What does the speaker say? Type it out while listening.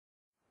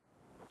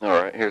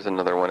Alright, here's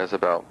another one. It's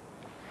about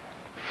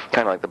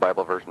kind of like the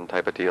Bible version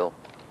type of deal.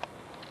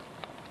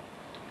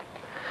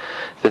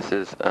 This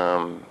is,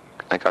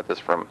 I got this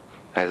from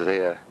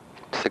Isaiah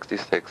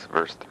 66,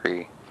 verse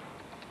 3.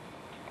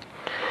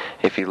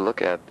 If you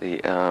look at the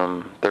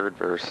third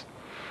verse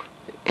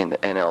in the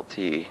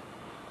NLT,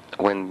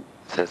 when it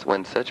says,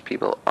 when such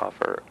people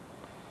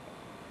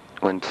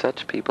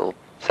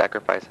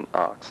sacrifice an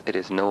ox, it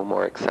is no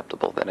more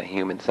acceptable than a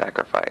human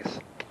sacrifice.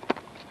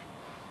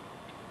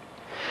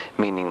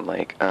 Meaning,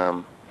 like,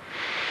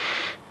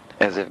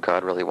 as if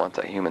God really wants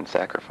a human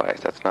sacrifice.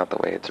 That's not the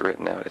way it's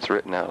written out. It's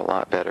written out a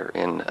lot better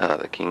in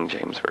the King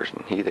James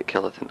Version. He that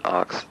killeth an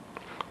ox,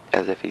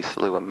 as if he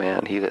slew a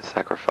man. He that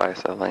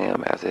sacrificed a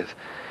lamb, as if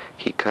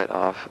he cut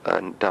off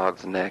a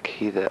dog's neck.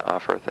 He that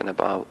offereth an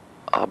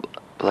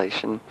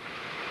oblation,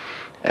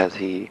 as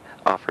he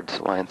offered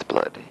swine's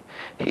blood.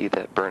 He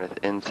that burneth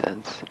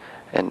incense,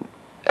 and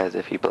as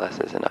if he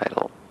blesses an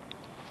idol.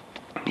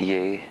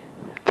 Yea,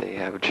 they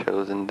have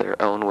chosen their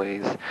own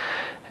ways,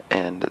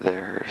 and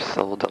their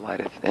soul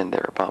delighteth in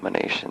their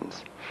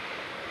abominations.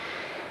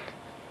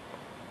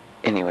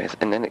 Anyways,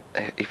 and then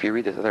if you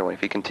read this other one,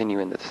 if you continue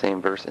in the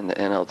same verse in the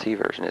NLT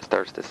version, it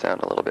starts to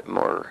sound a little bit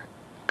more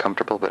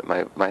comfortable, but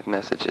my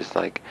message is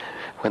like,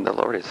 when the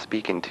Lord is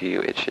speaking to you,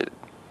 it should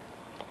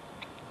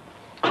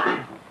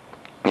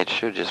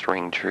just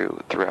ring true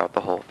throughout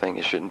the whole thing.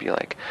 It shouldn't be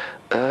like,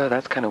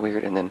 that's kind of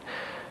weird, and then,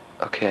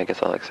 okay, I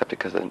guess I'll accept it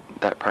because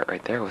that part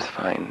right there was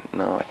fine.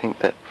 No, I think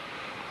that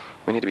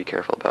we need to be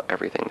careful about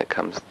everything that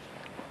comes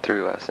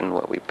through us and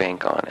what we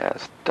bank on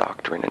as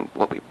doctrine and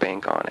what we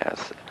bank on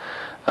as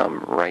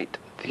right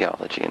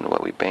theology and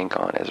what we bank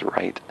on as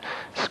right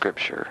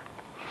scripture.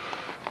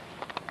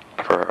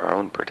 For our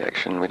own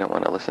protection, we don't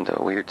want to listen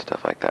to weird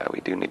stuff like that.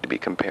 We do need to be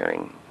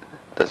comparing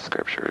the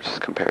scriptures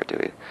compared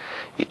to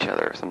each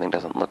other. If something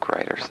doesn't look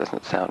right or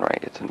doesn't sound right,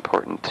 it's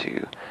important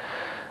to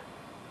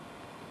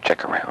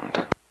check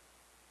around.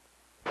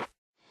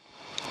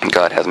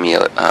 God has me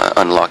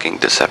unlocking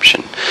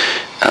deception,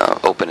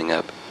 opening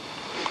up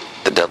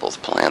the devil's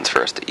plans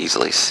for us to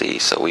easily see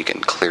so we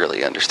can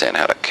clearly understand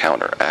how to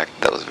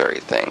counteract those very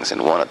things.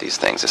 And one of these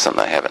things is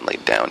something I haven't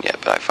laid down yet,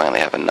 but I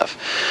finally have enough.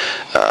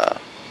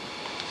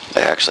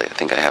 I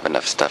think I have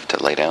enough stuff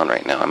to lay down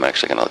right now. I'm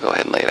actually going to go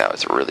ahead and lay it out.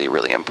 It's a really,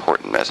 really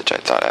important message. I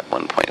thought at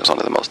one point it was one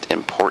of the most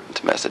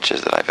important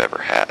messages that I've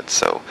ever had.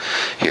 So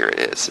here it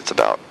is. It's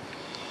about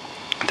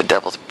the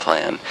devil's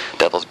plan,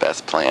 devil's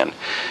best plan,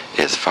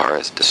 as far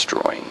as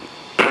destroying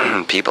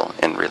people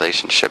in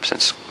relationships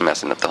and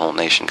messing up the whole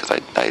nation. Because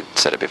I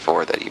said it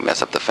before that you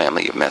mess up the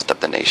family, you've messed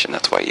up the nation.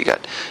 That's why you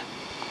got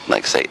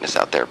like Satanists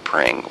out there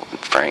praying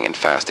and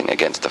fasting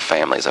against the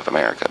families of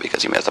America,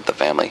 because you mess up the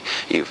family,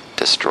 you've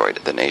destroyed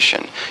the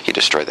nation. You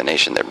destroy the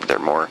nation, they're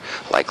more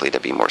likely to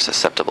be more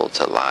susceptible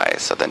to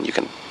lies. So then you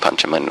can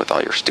punch them in with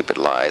all your stupid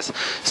lies,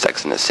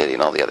 Sex and the City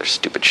and all the other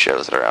stupid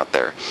shows that are out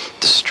there,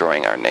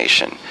 destroying our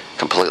nation,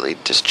 completely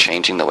just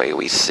changing the way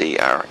we see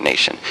our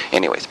nation.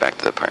 Anyways, back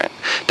to the plan.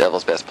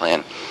 Devil's best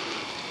plan.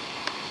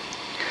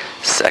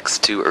 Sex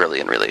too early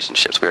in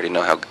relationships. We already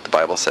know how the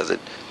Bible says it.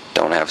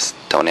 Don't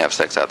have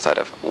sex outside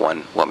of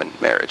one woman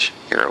marriage.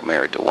 You're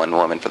married to one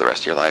woman for the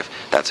rest of your life.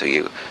 That's who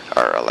you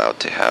are allowed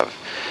to have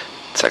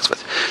sex with.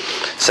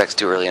 Sex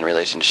too early in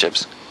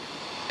relationships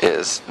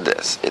is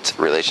this. It's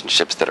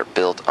relationships that are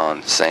built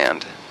on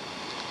sand.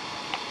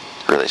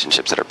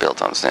 Relationships that are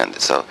built on sand.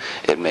 So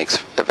it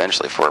makes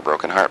eventually for a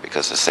broken heart,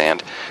 because the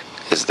sand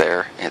is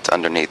there, it's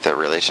underneath the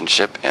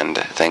relationship, and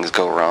things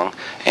go wrong,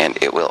 and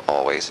it will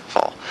always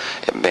fall.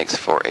 It makes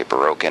for a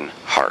broken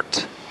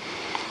heart.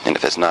 And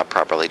if it's not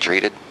properly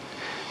treated,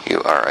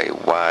 you are a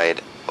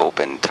wide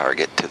open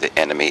target to the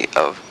enemy's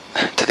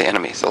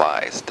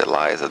lies, the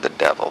lies of the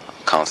devil,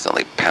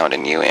 constantly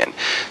pounding you in.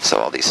 So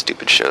all these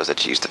stupid shows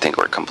that you used to think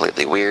were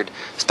completely weird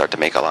start to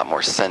make a lot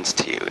more sense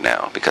to you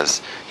now,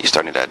 because you're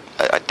starting to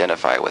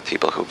identify with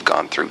people who've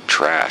gone through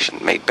trash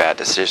and made bad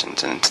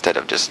decisions, and instead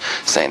of just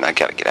saying, I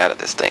gotta get out of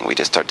this thing, we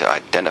just start to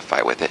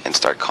identify with it and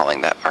start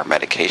calling that our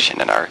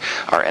medication and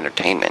our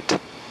entertainment.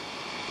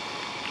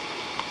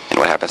 And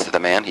what happens to the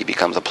man? He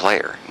becomes a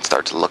player and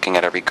starts looking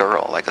at every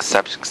girl like a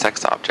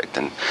sex object,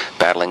 and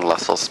battling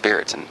lustful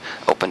spirits, and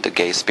open to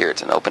gay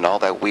spirits, and open to all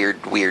that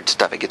weird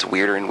stuff. It gets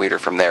weirder and weirder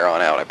from there on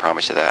out, I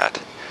promise you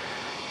that.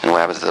 And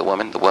what happens to the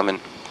woman? The woman,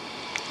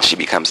 she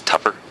becomes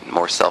tougher,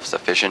 more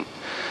self-sufficient.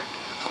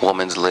 A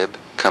woman's lib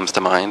comes to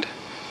mind.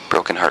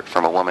 Broken heart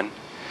from a woman.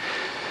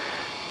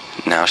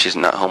 Now she's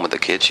not home with the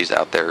kids. She's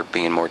out there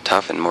being more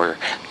tough and more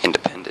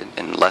independent,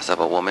 and less of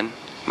a woman,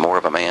 more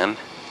of a man.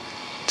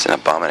 It's an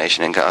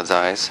abomination in God's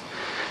eyes,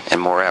 and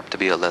more apt to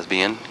be a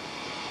lesbian,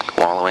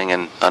 wallowing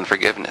in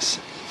unforgiveness.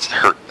 It's a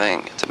hurt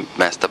thing. It's a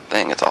messed up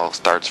thing. It all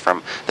starts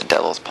from the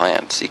devil's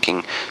plan,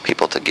 seeking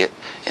people to get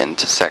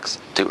into sex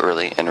too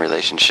early in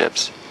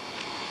relationships.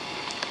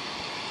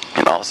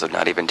 And also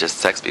not even just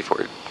sex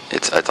before.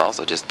 It's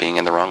also just being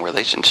in the wrong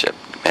relationship,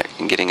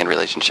 and getting in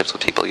relationships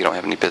with people you don't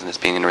have any business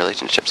being in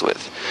relationships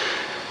with.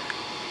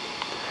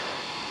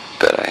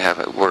 But I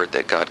have a word word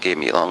that God gave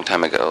me a long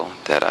time ago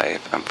that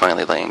I'm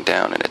finally laying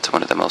down, and it's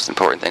one of the most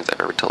important things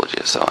I've ever told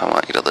you, so I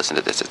want you to listen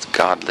to this. It's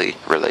godly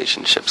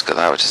relationships, because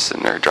I was just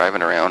sitting there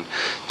driving around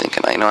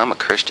thinking, I'm a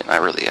Christian. I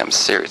really am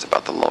serious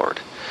about the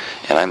Lord.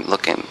 And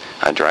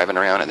I'm driving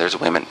around, and there's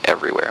women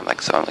everywhere. I'm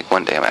like,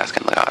 one day I'm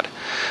asking God,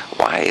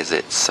 why is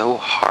it so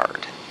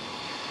hard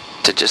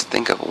to just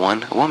think of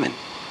one woman?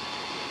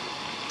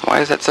 Why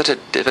is that such a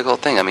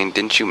difficult thing? I mean,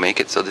 didn't you make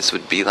it so this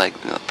would be like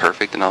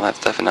perfect and all that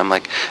stuff? And I'm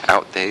like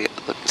out there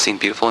seeing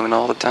beautiful women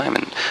all the time,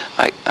 and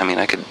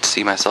I could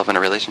see myself in a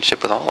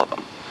relationship with all of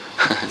them.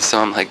 So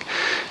I'm like,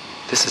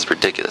 this is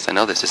ridiculous. I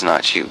know this is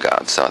not you,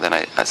 God. So then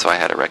I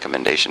had a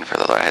recommendation for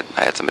the Lord.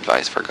 I had some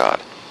advice for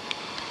God.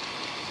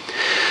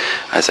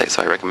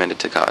 So I recommended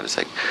to God. It's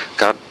like,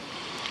 God,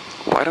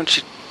 why don't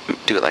you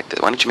do it like this?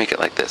 Why don't you make it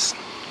like this?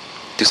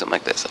 Do something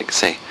like this. Like,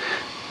 say,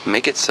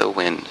 make it so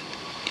when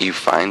you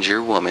find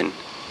your woman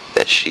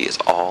that she is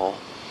all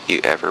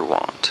you ever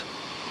want.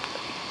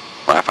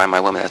 When I find my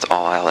woman, that's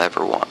all I'll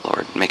ever want,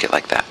 Lord. Make it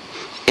like that.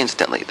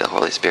 Instantly, the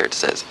Holy Spirit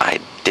says, I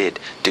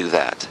did do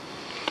that.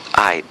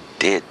 I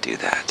did do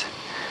that.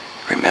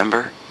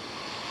 Remember?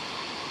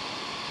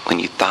 When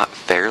you thought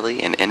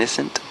fairly and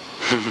innocent?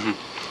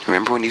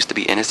 Remember when you used to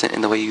be innocent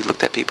in the way you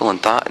looked at people and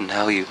thought and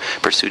how you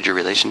pursued your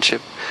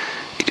relationship?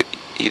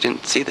 You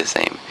didn't see the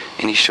same.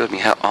 And he showed me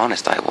how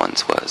honest I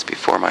once was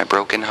before my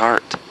broken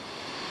heart.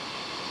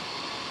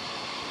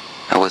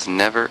 I was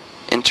never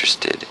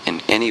interested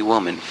in any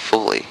woman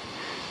fully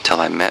till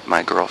I met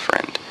my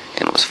girlfriend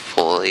and was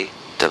fully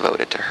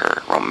devoted to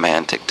her,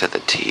 romantic to the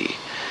T.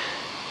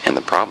 And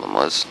the problem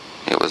was,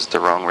 it was the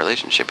wrong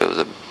relationship.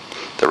 The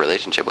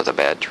relationship was a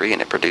bad tree,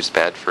 and it produced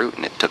bad fruit,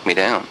 and it took me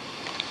down.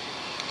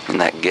 And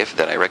that gift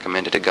that I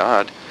recommended to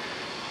God,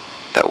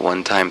 that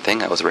one-time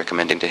thing I was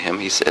recommending to him,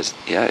 he says,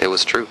 yeah, it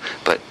was true,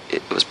 but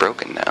it was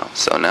broken now.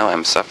 So now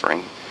I'm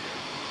suffering.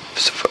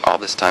 So for all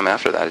this time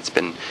after that, it's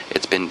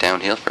been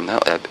downhill from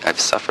that. I've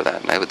suffered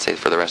that, and I would say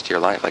for the rest of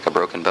your life, like a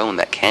broken bone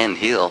that can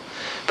heal,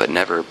 but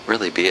never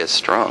really be as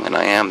strong. And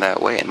I am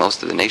that way, and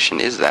most of the nation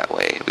is that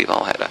way. We've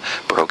all had a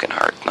broken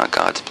heart. It's not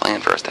God's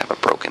plan for us to have a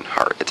broken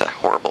heart. It's a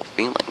horrible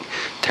feeling,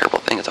 terrible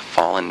thing. It's a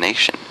fallen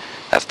nation.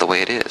 That's the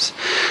way it is.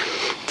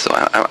 So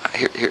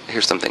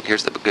here's something.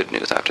 Here's the good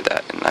news after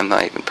that, and I'm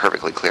not even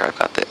perfectly clear. I've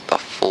got the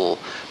full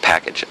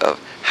package of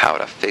how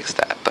to fix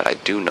that, but I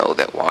do know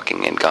that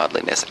walking in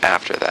godliness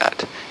after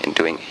that and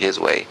doing his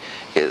way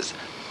is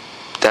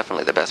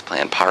definitely the best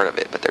plan, part of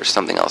it, but there's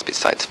something else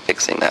besides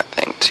fixing that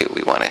thing too.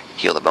 We want to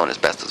heal the bone as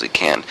best as we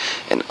can,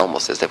 and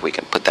almost as if we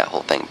can put that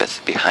whole thing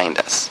behind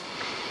us.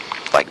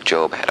 Like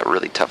Job had a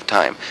really tough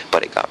time,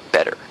 but it got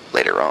better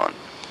later on.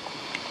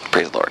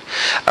 Praise the Lord.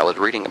 I was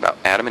reading about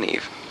Adam and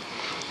Eve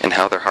and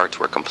how their hearts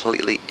were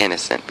completely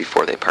innocent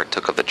before they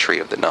partook of the tree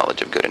of the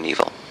knowledge of good and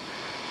evil.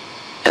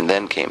 And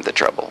then came the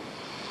trouble.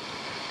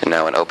 And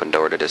now an open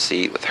door to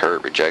deceit with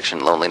hurt,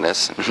 rejection,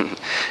 loneliness. And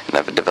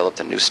I've developed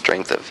a new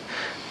strength of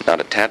not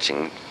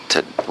attaching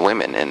to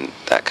women in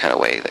that kind of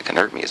way that can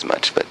hurt me as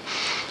much, but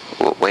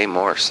way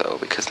more so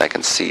because I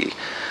can see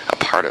a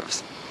part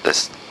of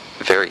this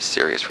very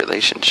serious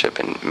relationship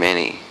in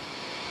many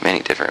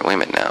different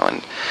women now,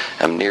 and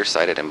I'm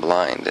nearsighted and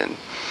blind and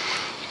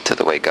to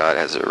the way God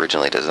has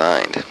originally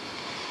designed.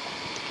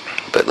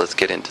 But let's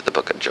get into the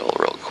book of Joel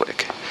real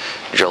quick.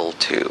 Joel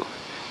 2.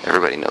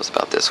 Everybody knows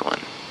about this one.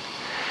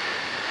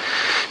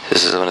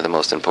 This is one of the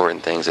most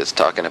important things. It's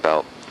talking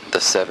about the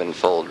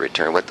sevenfold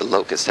return. What the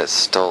locust has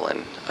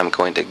stolen, I'm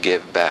going to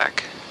give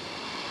back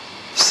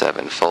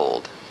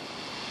sevenfold.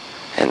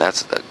 And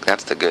that's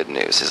the good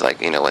news. Is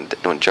like,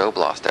 when Job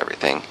lost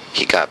everything,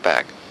 he got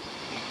back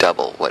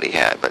double what he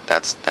had, but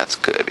that's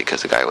good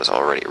because the guy was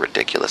already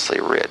ridiculously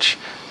rich,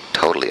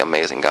 totally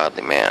amazing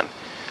godly man.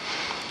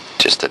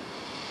 Just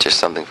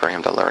something for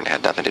him to learn. It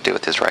had nothing to do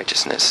with his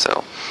righteousness.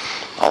 So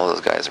all of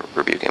those guys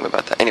rebuking him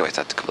about that. Anyways,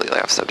 that's completely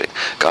off subject.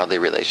 Godly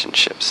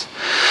relationships.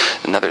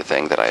 Another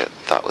thing that I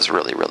thought was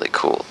really, really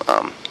cool,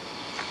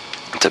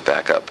 to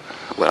back up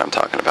what I'm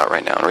talking about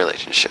right now in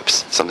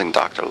relationships, something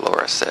Dr.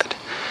 Laura said.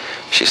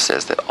 She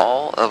says that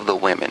all of the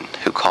women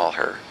who call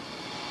her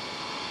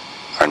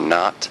are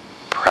not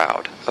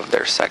proud of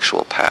their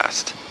sexual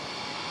past.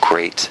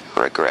 Great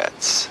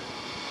regrets.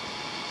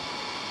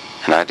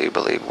 And I do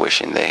believe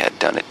wishing they had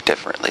done it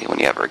differently. When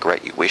you have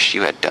regret, you wish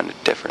you had done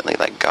it differently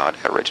like God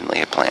originally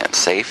had planned.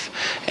 Safe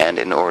and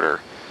in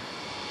order.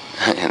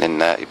 And in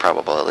that, you're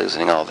probably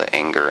losing all the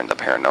anger and the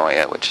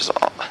paranoia, which is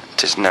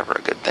just never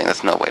a good thing.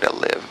 That's no way to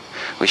live.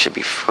 We should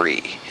be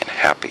free and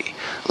happy,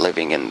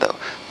 living in the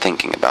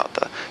thinking about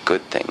the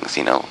good things,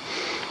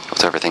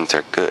 Whatever things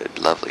are good,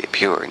 lovely,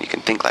 pure, and you can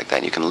think like that,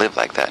 and you can live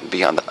like that, and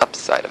be on the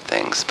upside of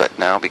things. But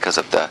now, because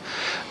of the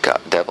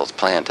devil's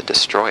plan to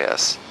destroy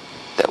us,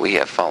 that we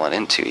have fallen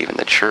into, even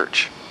the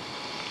church,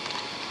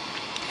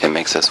 it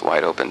makes us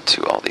wide open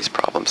to all these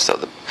problems.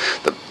 So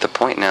the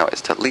point now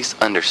is to at least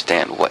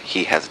understand what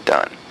he has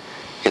done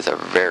is a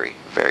very,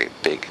 very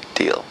big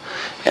deal.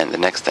 And the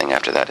next thing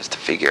after that is to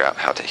figure out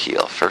how to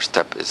heal. First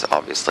step is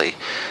obviously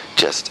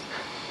just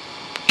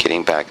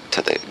going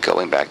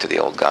back to the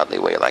old godly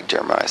way, like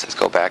Jeremiah says.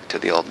 Go back to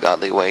the old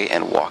godly way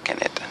and walk in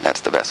it.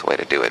 That's the best way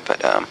to do it.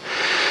 But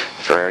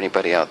for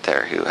anybody out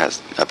there who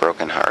has a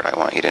broken heart, I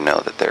want you to know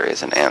that there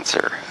is an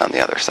answer on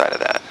the other side of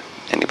that.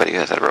 Anybody who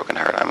has a broken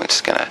heart, I'm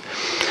just going to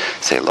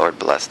say, Lord,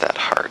 bless that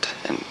heart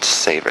and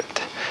save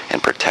it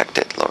and protect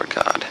it, Lord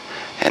God,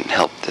 and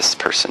help this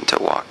person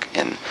to walk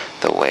in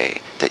the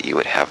way that you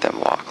would have them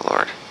walk,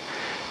 Lord,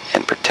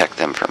 and protect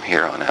them from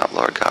here on out,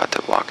 Lord God,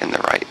 to walk in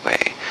the right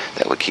way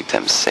that would keep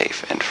them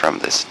safe and from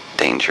this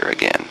danger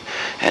again,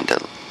 and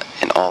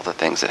all the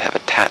things that have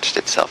attached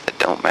itself that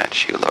don't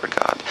match you, Lord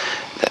God,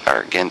 that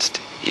are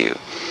against you,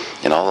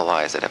 and all the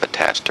lies that have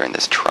attached during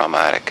this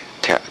traumatic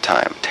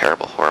time,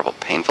 terrible, horrible,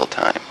 painful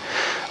time,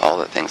 all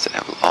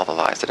the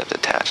lies that have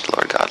attached,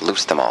 Lord God,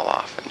 loose them all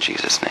off in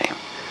Jesus' name.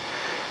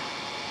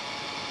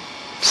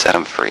 Set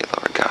them free,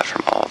 Lord God,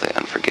 from all the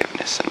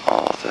unforgiveness and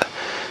all the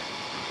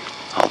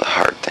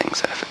hard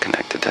things that have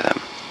connected to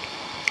them.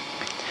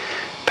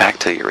 Back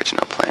to the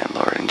original plan,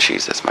 Lord, in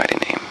Jesus' mighty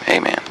name.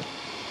 Amen.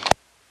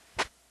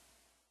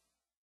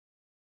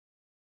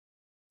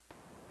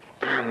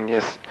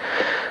 Yes,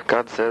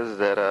 God says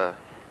that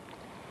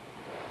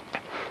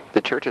the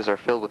churches are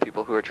filled with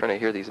people who are trying to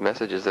hear these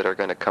messages that are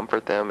going to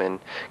comfort them and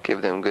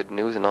give them good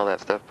news and all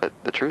that stuff. But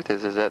the truth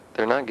is that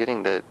they're not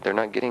getting the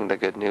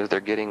good news. They're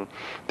getting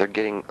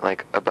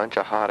like a bunch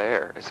of hot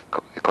air.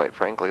 Quite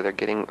frankly, they're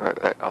getting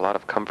a lot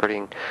of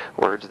comforting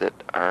words that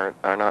are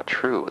not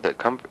true. The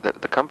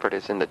comfort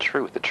is in the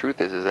truth. The truth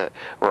is that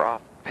we're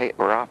off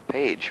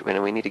page,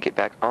 and we need to get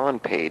back on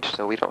page,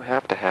 so we don't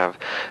have to have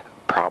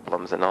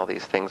problems and all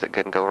these things that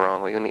can go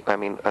wrong. We're going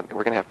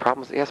to have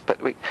problems, yes, but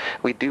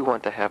we do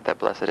want to have that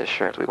blessed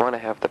assurance. We want to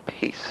have the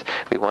peace.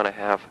 We want to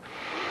have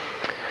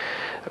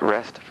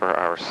rest for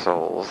our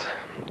souls.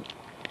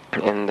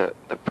 And the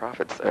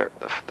prophets,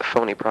 the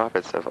phony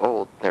prophets of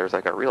old, there's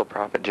like a real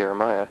prophet,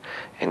 Jeremiah,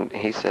 and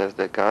he says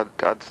that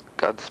God's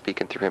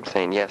speaking through him,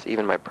 saying, yes,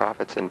 even my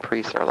prophets and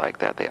priests are like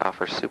that. They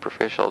offer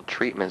superficial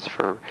treatments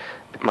for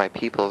my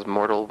people's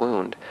mortal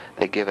wound.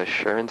 They give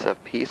assurance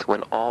of peace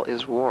when all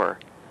is war.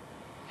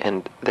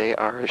 And they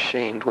are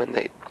ashamed when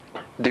they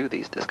do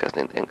these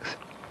disgusting things.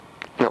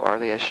 No, are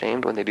they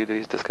ashamed when they do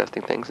these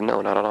disgusting things?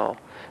 No, not at all.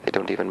 They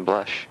don't even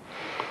blush.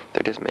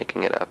 They're just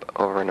making it up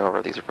over and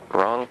over. These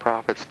wrong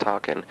prophets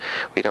talking.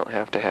 We don't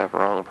have to have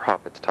wrong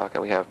prophets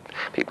talking. We have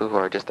people who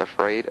are just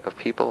afraid of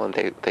people, and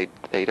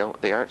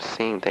they aren't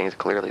seeing things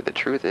clearly. The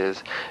truth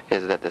is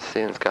that the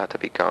sin's got to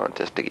be gone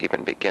just to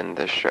even begin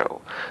this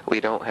show.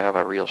 We don't have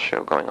a real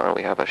show going on.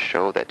 We have a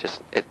show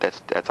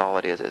that's all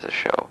it is a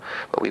show.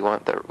 But we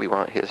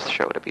want his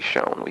show to be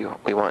shown.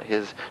 We want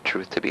his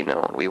truth to be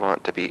known. We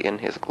want to be in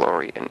his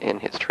glory and in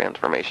his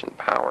transformation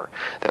power,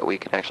 that we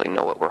can actually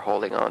know what we're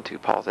holding on to.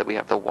 Paul said we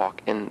have to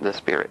walk in the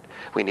Spirit.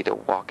 We need to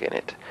walk in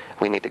it.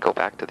 We need to go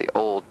back to the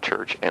old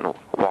church and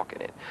walk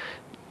in it.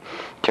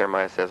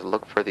 Jeremiah says,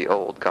 look for the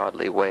old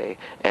godly way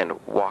and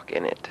walk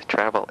in it.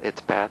 Travel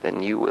its path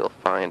and you will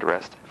find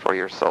rest for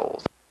your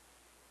souls.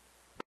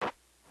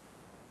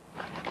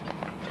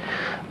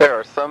 There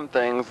are some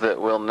things that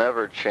will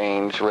never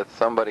change with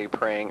somebody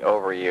praying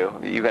over you.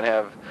 You can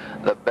have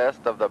the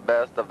best of the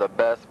best of the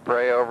best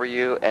pray over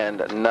you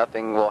and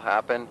nothing will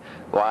happen.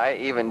 Why?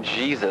 Even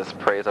Jesus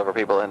prays over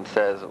people and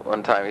says,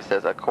 one time he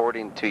says,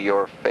 according to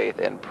your faith,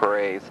 and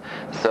prays.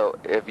 So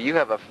if you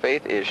have a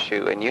faith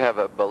issue and you have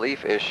a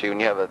belief issue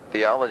and you have a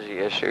theology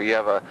issue, you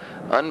have a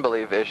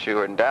unbelief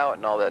issue and doubt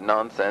and all that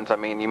nonsense, I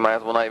mean, you might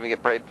as well not even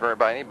get prayed for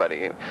by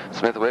anybody.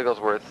 Smith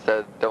Wigglesworth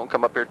said, don't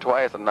come up here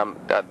twice, and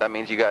that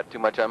means you got too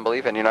much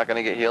unbelief and you're not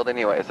going to get healed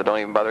anyway, so don't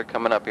even bother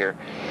coming up here.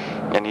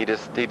 And he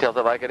tells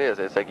it like it is.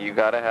 It's like you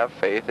got to have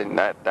faith, and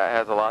that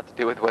has a lot to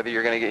do with whether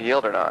you're going to get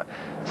healed or not.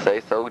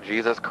 Say so,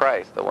 Jesus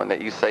Christ, the one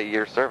that you say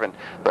you're serving.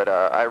 But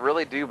I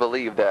really do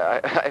believe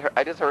that.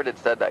 I just heard it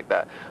said like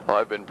that. Oh,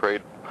 I've been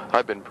prayed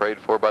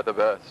for by the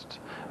best.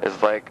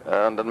 It's like,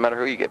 doesn't matter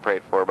who you get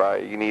prayed for by.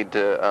 You need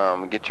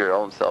to get your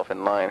own self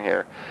in line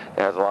here.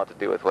 It has a lot to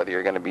do with whether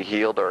you're going to be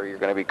healed or you're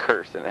going to be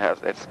cursed, and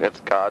it's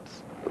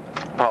God's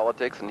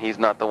politics, and he's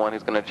not the one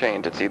who's going to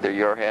change. It's either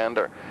your hand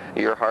or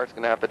your heart's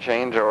going to have to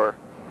change, or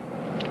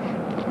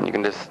you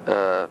can just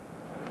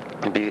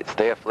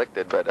stay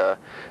afflicted. But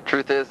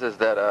truth is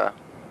that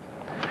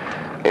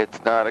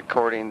it's not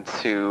according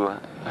to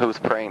who's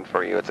praying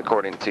for you. It's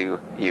according to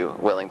you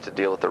willing to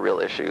deal with the real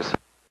issues.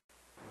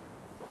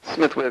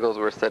 Smith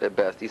Wigglesworth said it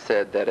best. He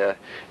said that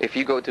if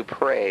you go to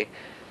pray,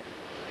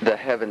 the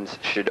heavens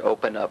should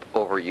open up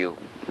over you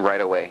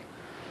right away.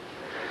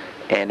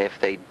 And if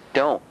they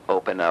don't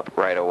open up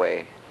right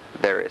away,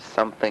 there is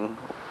something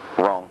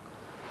wrong.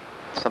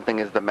 Something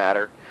is the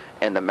matter,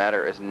 and the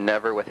matter is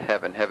never with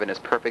heaven. Heaven is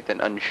perfect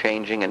and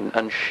unchanging and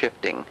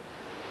unshifting.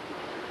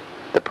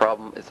 The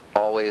problem is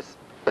always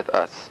with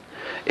us.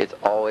 It's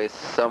always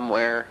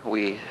somewhere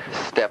we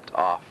stepped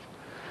off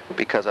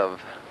because of,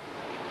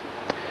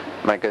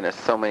 my goodness,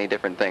 so many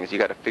different things. You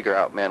got to figure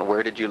out, man,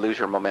 where did you lose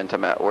your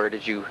momentum at? Where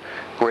did you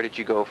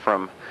go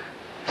from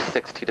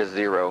 60 to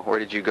 0? Where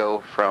did you go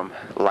from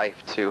life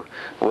to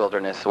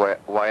wilderness?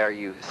 Why are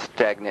you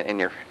stagnant in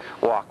your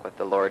walk with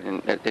the Lord?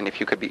 And if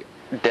you could be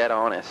dead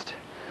honest,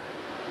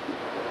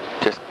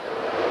 just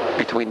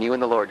between you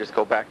and the Lord, just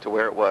go back to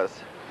where it was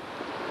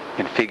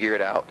and figure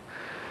it out.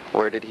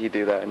 Where did he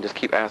do that? And just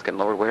keep asking,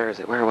 Lord, where is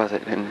it? Where was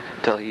it? And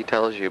until he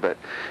tells you. But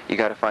you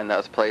got to find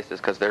those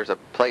places, because there's a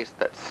place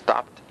that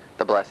stopped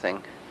the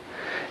blessing,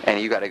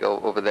 and you got to go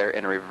over there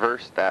and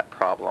reverse that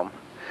problem.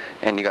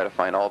 And you got to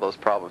find all those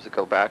problems that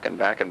go back and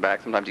back and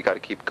back. Sometimes you got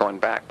to keep going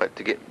back, but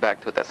to get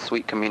back to that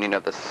sweet communion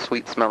of the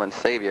sweet smelling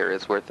Savior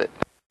is worth it.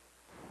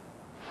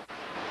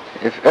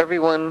 If every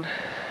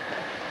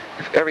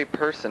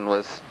person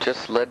was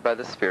just led by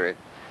the Spirit,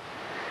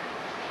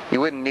 you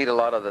wouldn't need a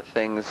lot of the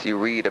things you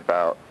read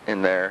about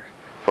in there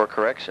for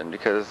correction,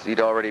 because you'd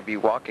already be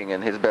walking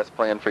in his best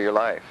plan for your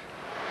life.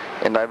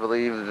 And I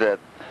believe that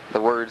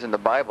the words in the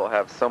Bible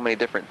have so many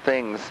different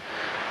things,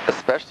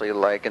 especially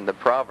like in the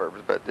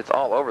Proverbs, but it's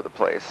all over the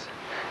place.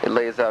 It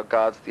lays out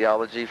God's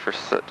theology for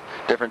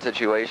different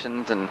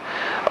situations, and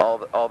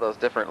all those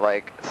different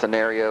like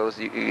scenarios.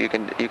 You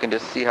can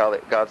just see how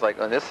God's like,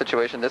 in this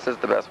situation, this is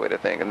the best way to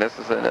think, and this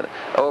is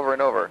over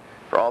and over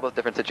for all those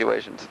different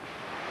situations.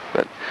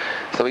 But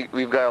so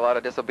we've got a lot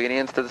of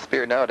disobedience to the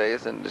Spirit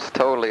nowadays, and it's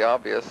totally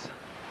obvious.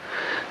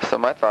 So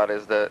my thought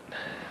is that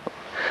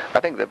I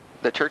think that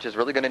the church is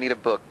really going to need a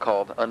book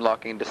called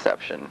Unlocking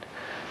Deception,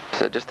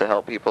 just to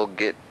help people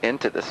get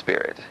into the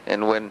Spirit.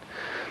 And when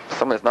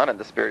someone is not in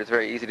the Spirit, it's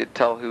very easy to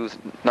tell who's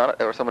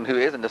not, or someone who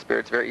is in the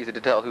Spirit, it's very easy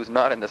to tell who's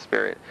not in the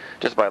Spirit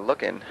just by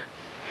looking.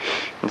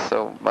 And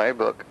so my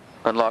book,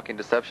 Unlocking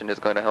Deception, is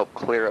going to help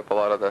clear up a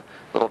lot of the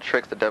little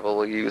tricks the devil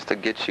will use to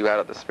get you out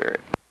of the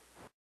Spirit.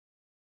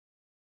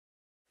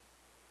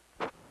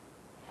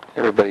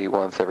 Everybody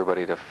wants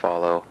everybody to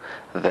follow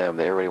them.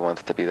 Everybody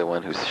wants to be the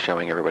one who's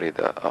showing everybody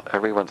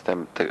everybody wants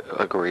them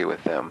to agree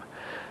with them.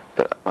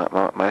 But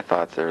my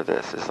thoughts are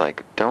this, is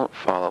like, don't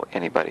follow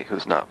anybody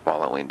who's not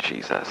following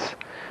Jesus.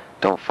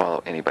 Don't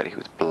follow anybody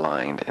who's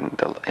blind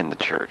in the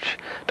church.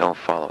 Don't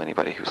follow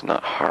anybody who's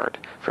not hard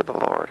for the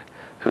Lord,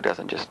 who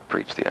doesn't just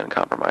preach the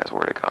uncompromised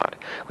Word of God.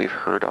 We've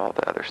heard all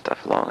the other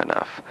stuff long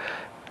enough.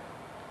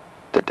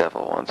 The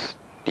devil wants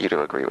you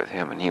to agree with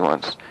him, and he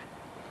wants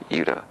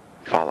you to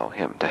follow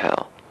him to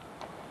hell.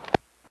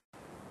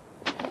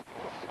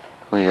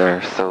 We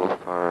are so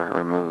far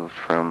removed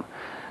from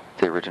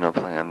the original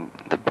plan.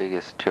 The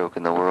biggest joke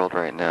in the world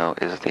right now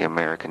is the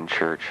American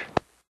church.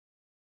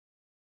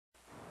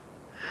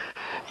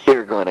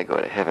 You're going to go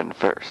to heaven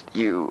first.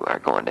 You are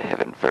going to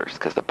heaven first,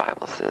 because the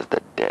Bible says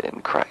the dead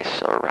in Christ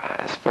shall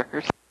rise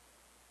first.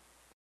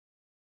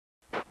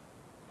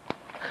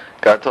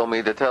 God told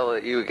me to tell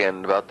you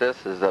again about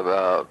this, is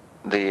about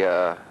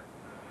that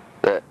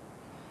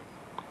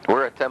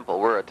we're a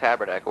temple, we're a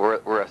tabernacle,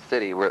 we're a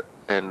city,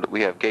 and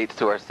we have gates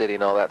to our city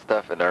and all that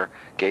stuff, and our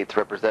gates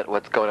represent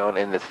what's going on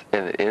in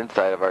the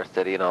inside of our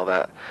city and all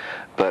that.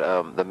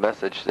 But the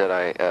message that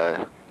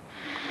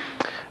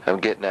I'm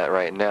getting at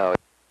right now,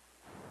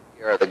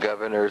 we are the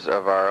governors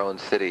of our own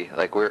city.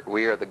 Like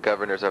we are the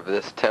governors of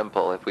this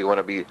temple. If we want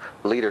to be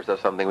leaders of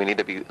something, we need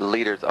to be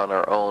leaders on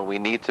our own. We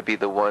need to be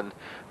the one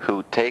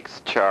who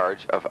takes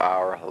charge of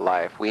our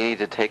life. We need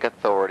to take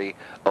authority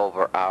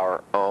over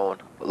our own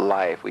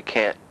life. We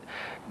can't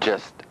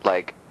just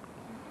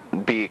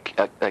be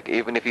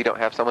even if you don't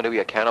have someone to be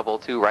accountable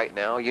to right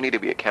now, you need to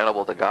be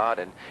accountable to God,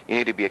 and you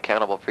need to be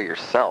accountable for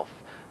yourself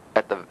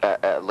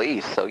at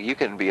least, so you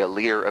can be a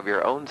leader of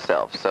your own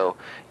self, so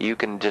you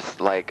can just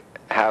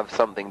have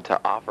something to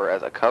offer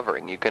as a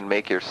covering. You can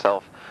make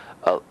yourself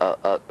an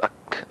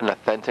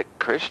authentic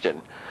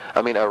Christian.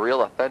 I mean, a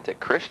real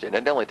authentic Christian.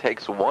 It only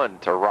takes one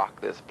to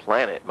rock this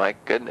planet. My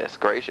goodness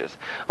gracious.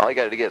 All you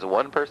got to get is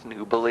one person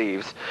who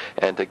believes,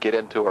 and to get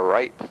into a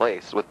right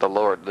place with the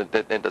Lord,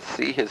 and to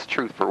see his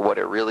truth for what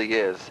it really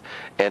is.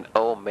 And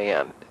oh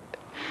man.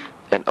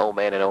 And oh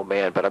man and oh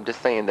man. But I'm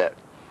just saying that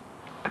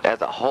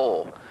as a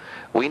whole,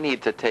 we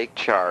need to take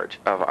charge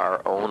of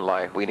our own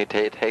life. We need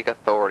to take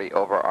authority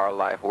over our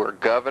life. We're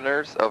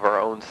governors of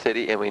our own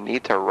city, and we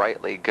need to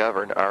rightly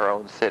govern our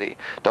own city.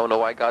 Don't know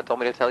why God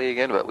told me to tell you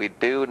again, but we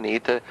do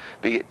need to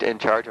be in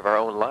charge of our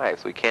own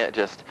lives. We can't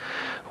just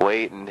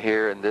wait and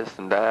hear and this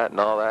and that and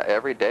all that.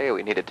 Every day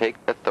we need to take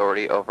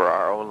authority over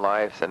our own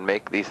lives and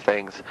make these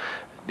things,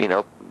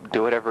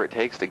 do whatever it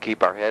takes to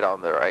keep our head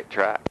on the right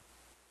track.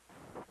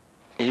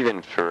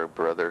 Even for a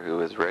brother who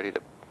is ready to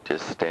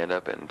just stand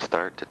up and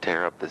start to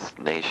tear up this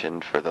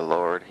nation for the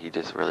Lord. He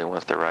just really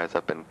wants to rise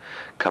up and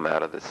come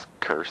out of this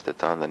curse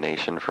that's on the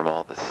nation from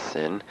all the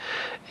sin.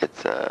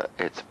 It's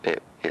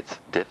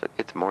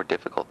more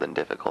difficult than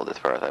difficult as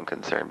far as I'm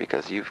concerned,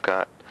 because you've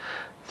got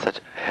such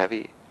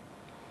heavy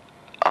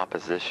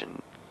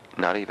opposition,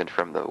 not even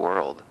from the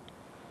world.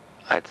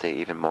 I'd say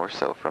even more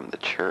so from the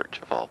church,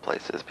 of all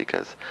places,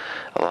 because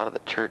a lot of the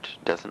church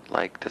doesn't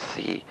like to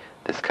see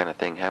this kind of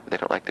thing happen. They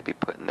don't like to be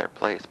put in their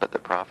place, but the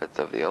prophets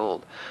of the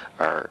old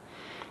are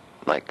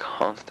like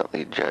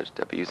constantly judged,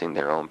 abusing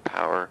their own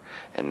power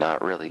and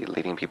not really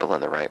leading people in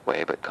the right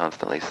way, but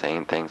constantly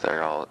saying things that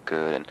are all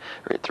good and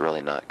it's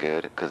really not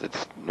good because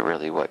it's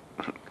really what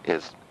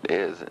is,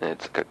 and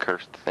it's a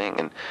cursed thing,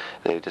 and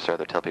they just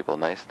rather tell people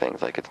nice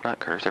things like it's not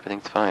cursed,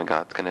 everything's fine,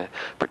 God's gonna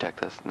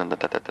protect us,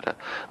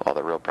 while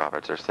the real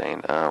prophets are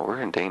saying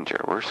we're in danger,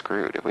 we're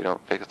screwed if we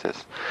don't fix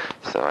this.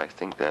 So I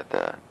think that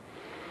the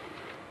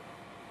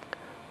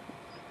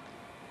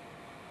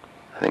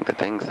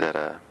things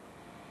that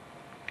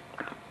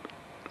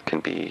can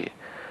be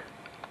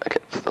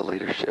against the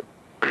leadership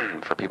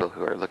for people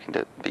who are looking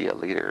to be a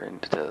leader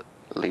and to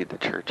lead the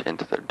church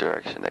into the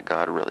direction that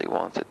God really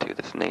wants it to,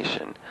 this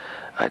nation,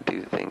 I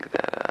do think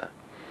that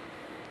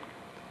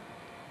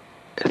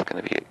it's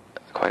going to be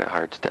quite a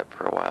hard step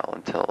for a while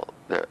until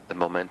the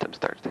momentum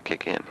starts to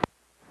kick in.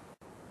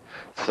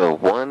 So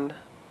one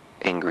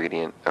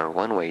ingredient, or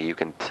one way you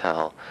can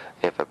tell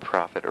if a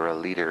prophet or a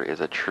leader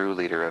is a true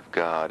leader of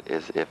God,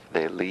 is if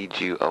they lead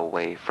you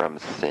away from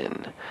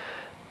sin.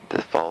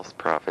 The false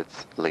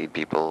prophets lead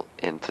people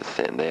into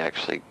sin. They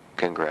actually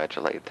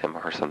congratulate them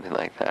or something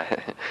like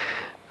that.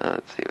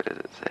 Let's see, what does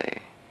it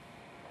say?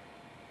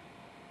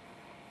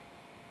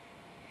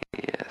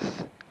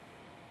 Yes.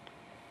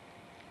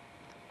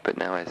 But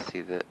now I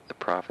see that the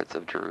prophets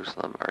of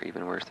Jerusalem are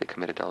even worse. They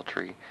commit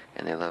adultery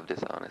and they love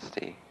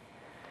dishonesty.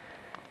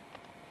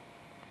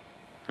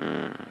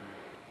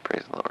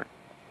 Praise the Lord.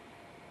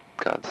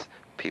 God's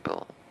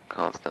people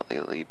constantly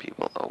lead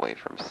people away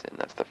from sin.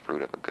 That's the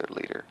fruit of a good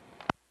leader.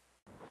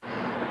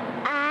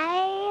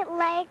 I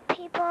like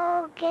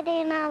people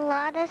getting a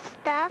lot of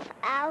stuff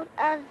out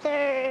of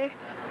their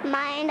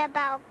mind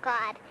about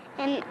God.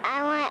 And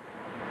I want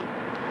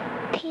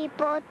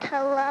people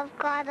to love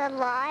God a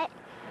lot.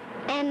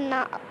 And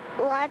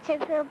lots of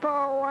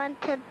people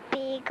want to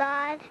be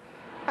God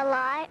a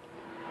lot.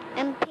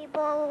 And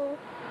people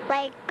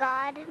like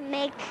God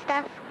make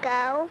stuff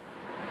go.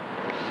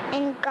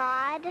 And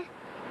God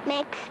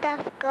makes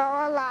stuff go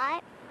a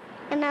lot.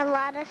 And a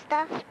lot of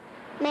stuff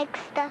makes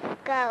stuff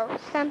go.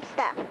 Some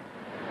stuff.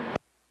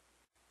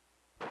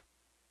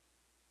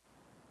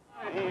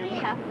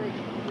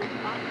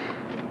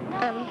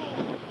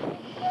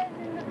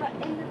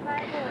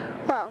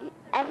 Well,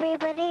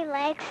 everybody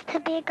likes to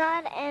be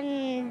God,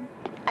 and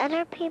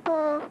other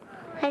people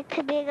like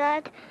to be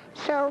God.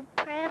 So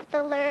pray of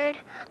the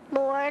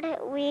Lord,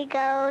 we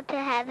go to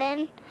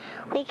heaven.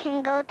 We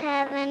can go to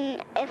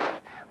heaven if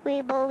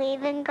we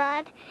believe in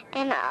God,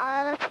 and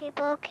other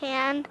people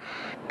can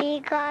be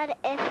God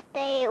if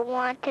they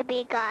want to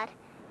be God.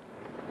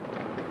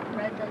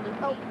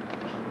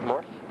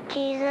 More?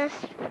 Jesus'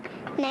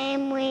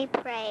 name we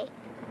pray.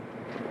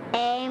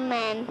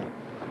 Amen.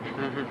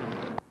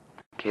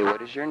 Okay,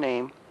 what is your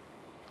name?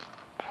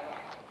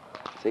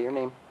 Say your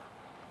name.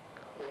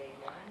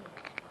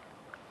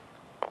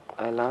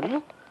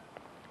 Ailani?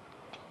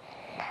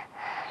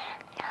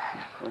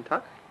 Want to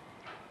talk?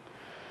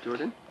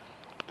 Jordan?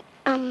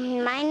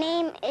 My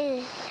name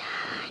is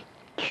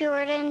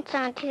Jordan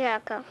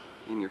Santiago.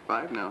 And you're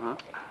 5 now, huh?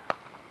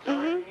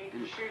 Mhm.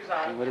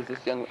 And what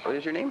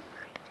is your name?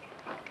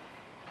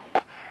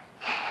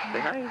 Say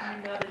hi.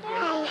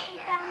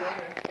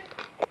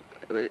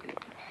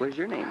 What is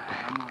your name?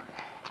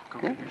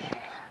 Yeah.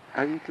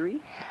 Are you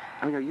 3?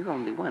 Oh, no, you're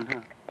only 1,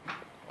 huh?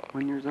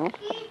 1 years old?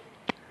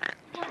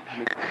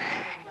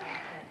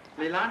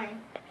 Leilani,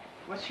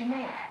 what's your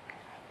name?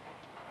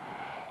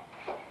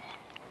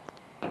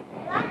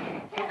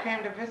 Who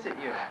came to visit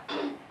you?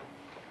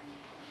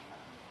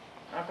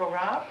 Uncle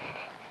Rob?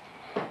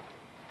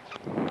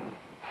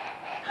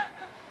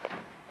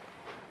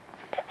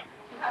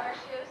 Have our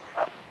shoes?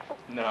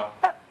 No.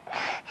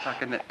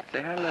 Talking to,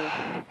 say hello.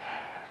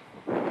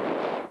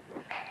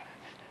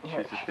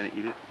 She's just gonna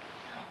eat it.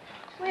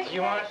 Do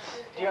you want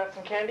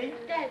some candy?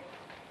 Dad.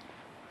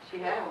 She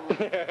had one.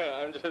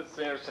 I'm just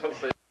seeing her so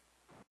sick.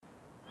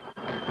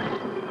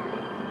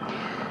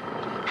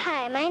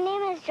 Hi, my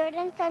name is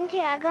Jordan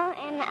Santiago,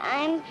 and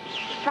I'm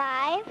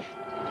 5,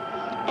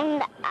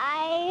 and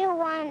I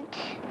want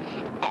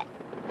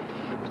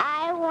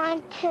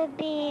to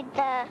be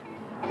the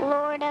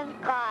Lord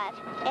of God,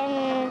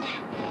 and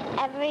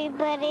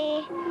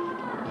everybody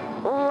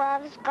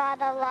loves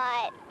God a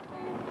lot.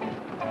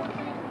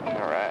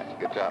 All right,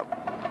 good job.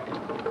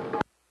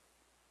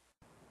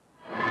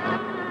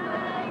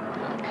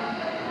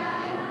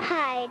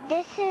 Hi,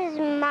 this is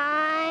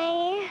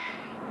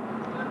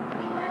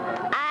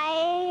I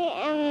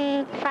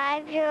am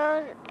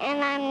 5-year-old,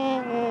 and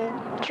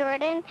I'm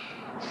Jordan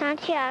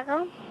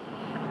Santiago.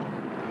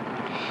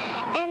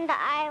 And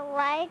I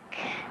like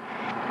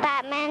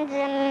Batman's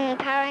and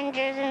Power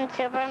Rangers and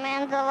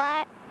Superman's a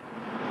lot.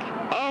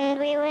 And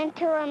we went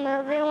to a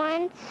movie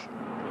once,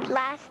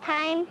 last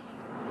time,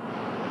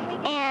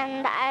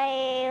 and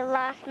I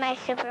lost my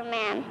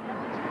Superman.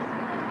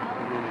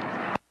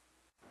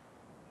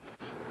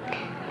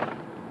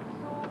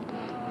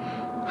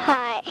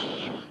 Hi,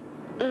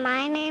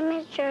 my name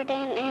is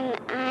Jordan, and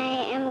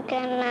I am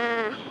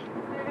gonna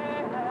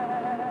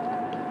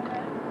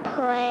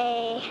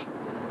play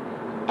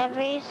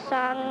every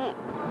song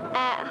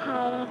at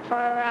home for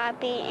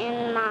Robby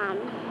and Mom.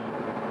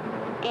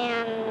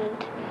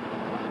 And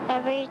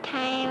every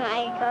time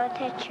I go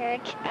to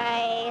church,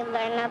 I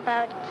learn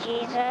about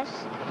Jesus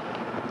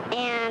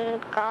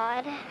and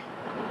God.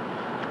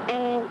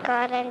 And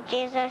God and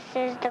Jesus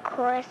is the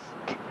coolest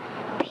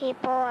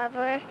people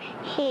ever.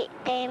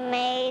 They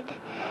made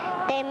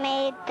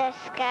the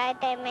sky,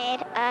 they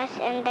made us,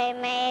 and they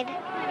made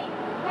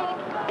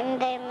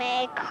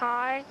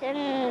cars,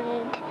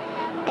 and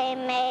they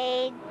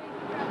made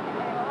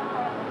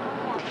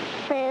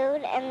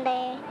food, and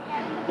they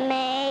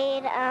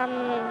made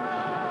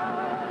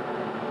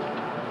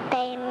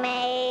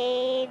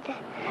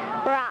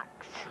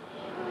rocks.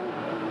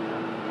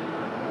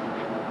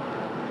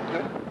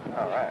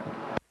 All right.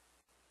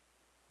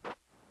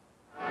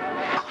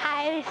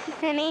 Hi, this is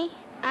Cindy.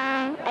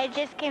 I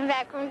just came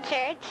back from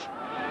church,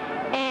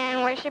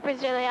 and worship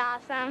was really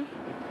awesome.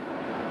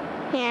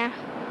 Yeah.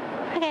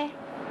 Okay.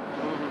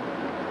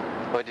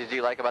 What did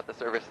you like about the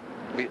service?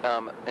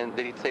 And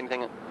did he say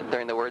anything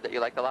during the word that you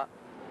liked a lot?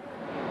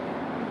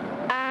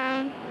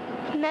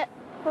 No,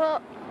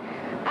 well,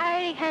 I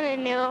already kind of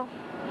knew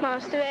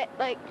most of it,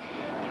 like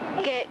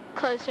get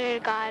closer to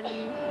God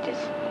and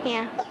just,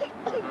 yeah.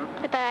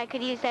 I thought I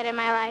could use that in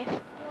my life.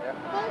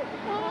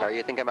 Yeah. Are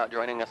you thinking about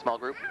joining a small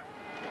group?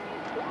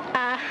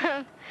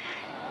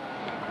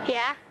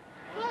 Yeah.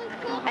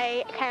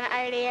 I kind of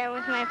already am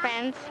with my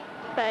friends,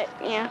 but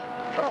yeah.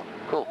 Oh,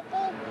 cool.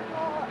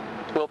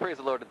 Well, praise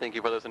the Lord and thank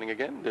you for listening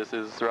again. This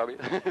is Robby.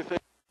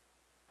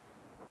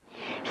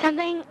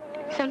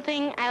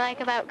 Something I like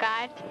about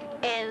God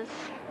is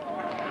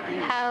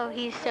how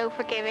he's so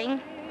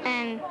forgiving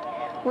and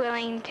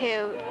willing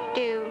to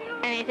do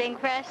anything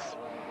for us.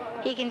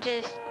 He can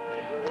just,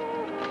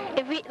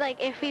 if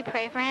we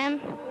pray for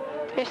him,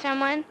 for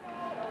someone,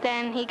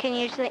 then he can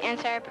usually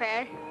answer our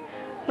prayer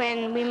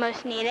when we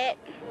most need it.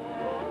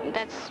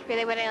 That's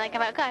really what I like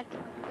about God.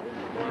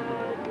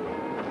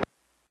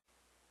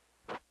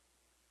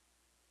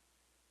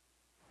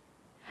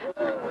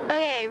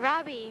 Okay,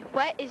 Robby,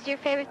 what is your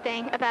favorite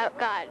thing about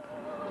God?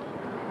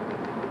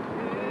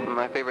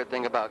 My favorite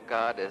thing about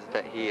God is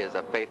that he is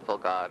a faithful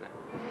God.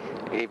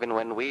 Even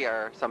when we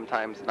are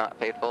sometimes not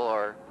faithful,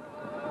 or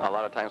a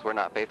lot of times we're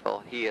not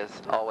faithful, he is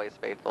always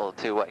faithful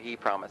to what he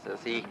promises.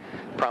 He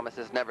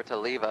promises never to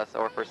leave us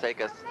or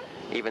forsake us,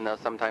 even though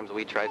sometimes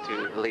we try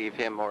to leave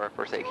him or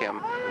forsake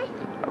him.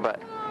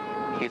 But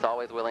he's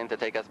always willing to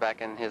take us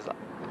back in his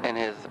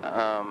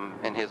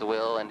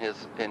will and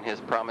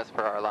his promise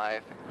for our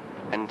life,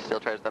 and still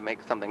tries to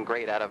make something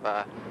great out of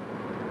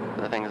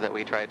the things that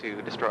we try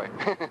to destroy.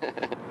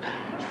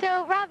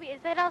 So, Robby,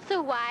 is that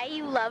also why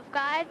you love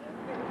God?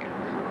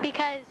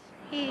 Because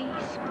he's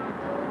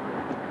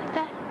like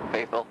that?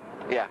 Faithful?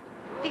 Yeah.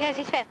 Because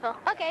he's faithful.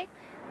 Okay.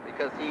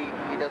 Because he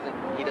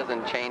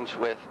doesn't change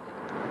with,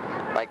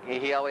 like,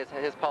 he always,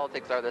 his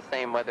politics are the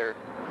same, whether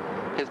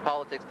his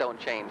politics don't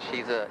change.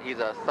 He's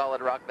a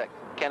solid rock that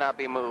cannot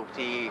be moved.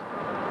 He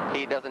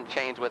doesn't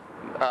change with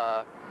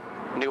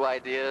new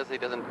ideas. He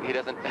doesn't he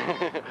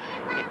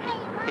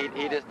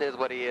just is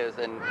what he is.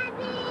 And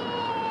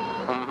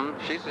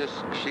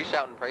she's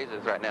shouting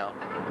praises right now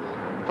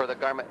for the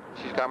garment.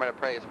 She's garment of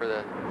praise for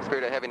the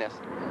spirit of heaviness.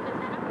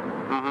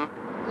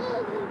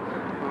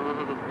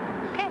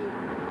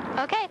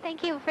 Okay,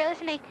 thank you for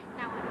listening.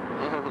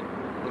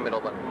 The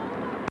middle one.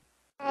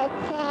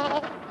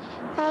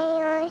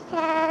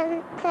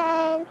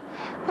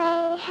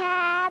 We're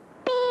happy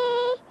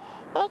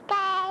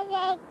because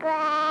it's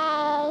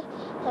great.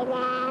 You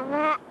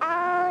never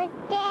old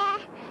there,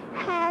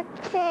 have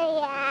to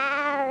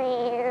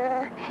you.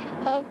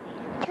 It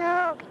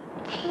took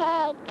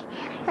take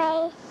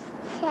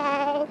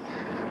places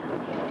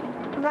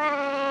by.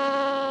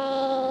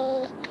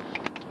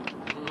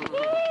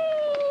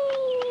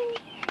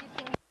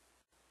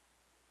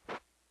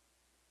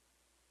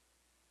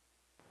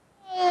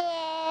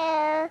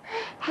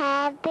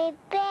 Happy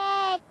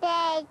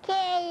birthday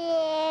to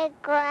you,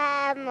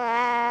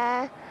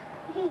 Grandma.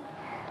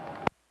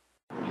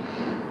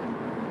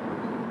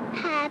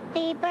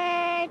 Happy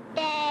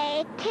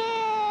birthday to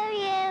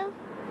you.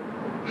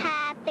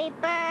 Happy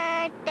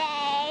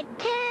birthday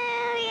to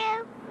you.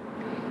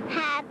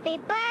 Happy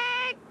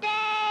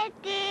birthday,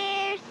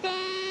 dear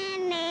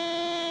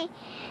Cindy.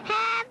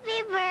 Happy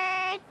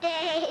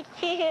birthday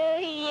to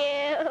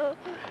you.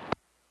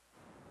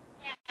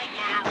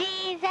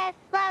 Jesus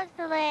loves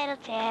the little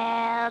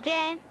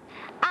children,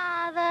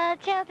 all the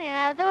children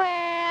of the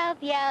world,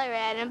 yellow,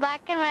 red, and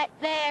black and white,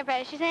 they're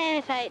precious in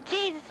his sight.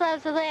 Jesus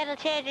loves the little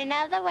children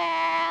of the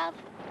world.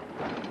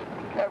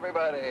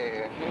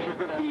 Everybody.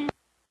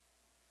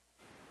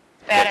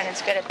 Bad and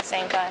it's good at the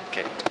same time.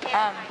 Okay.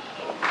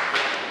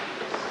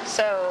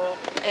 So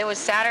it was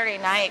Saturday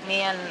night.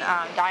 Me and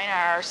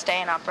Dinah are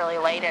staying up really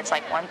late. It's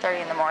like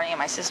 1:30 in the morning, and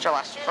my sister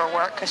left for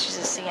work because she's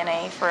a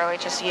CNA for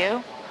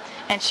OHSU.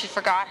 And she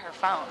forgot her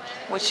phone,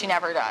 which she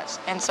never does.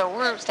 And so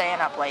we're staying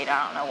up late.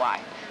 I don't know why.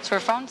 So her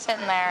phone's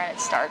sitting there, and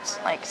it starts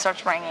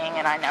ringing,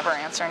 and I never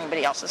answer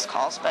anybody else's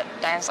calls. But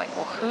Diana's like,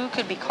 well, who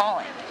could be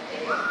calling?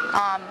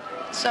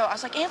 So I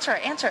was like, answer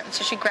it. And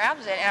so she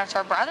grabs it, and it's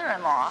our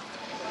brother-in-law.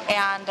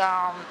 And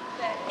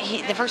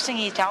the first thing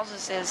he tells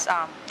us is,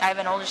 I have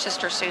an older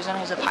sister, Susan,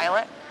 who's a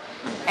pilot.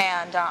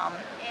 And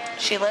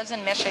she lives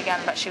in Michigan,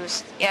 but she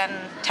was in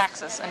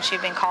Texas, and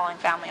she'd been calling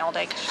family all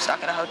day because she's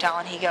stuck at a hotel.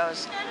 And he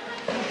goes,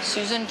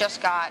 Susan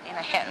just got in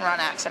a hit-and-run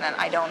accident.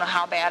 I don't know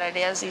how bad it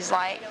is, he's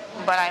like,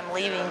 but I'm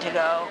leaving to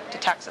go to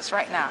Texas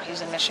right now.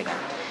 He's in Michigan.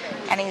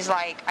 And he's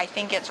like, I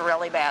think it's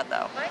really bad,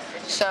 though.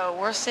 So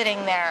we're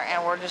sitting there,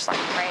 and we're just, like,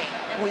 praying.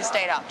 We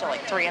stayed up till,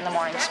 like, 3 in the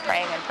morning just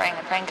praying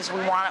because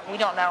we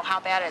don't know how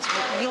bad it is.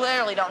 We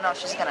literally don't know if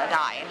she's going to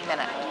die any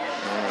minute.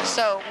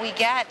 So we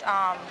get...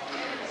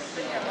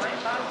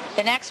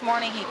 the next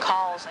morning he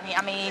calls,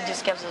 and he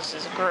just gives us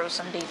his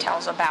gruesome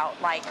details about,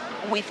 like,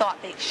 we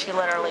thought that she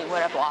literally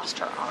would have lost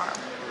her arm.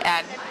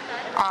 And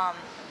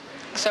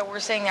so we're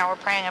sitting there, we're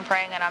praying, and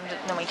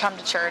then we come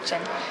to church,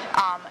 and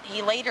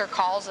he later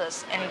calls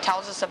us, and he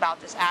tells us about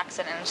this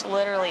accident. It's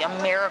literally a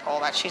miracle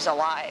that she's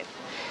alive.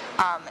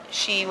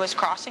 She was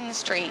crossing the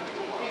street,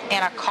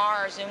 and a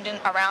car zoomed in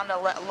around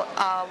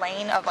a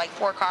lane of like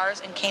 4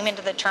 cars and came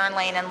into the turn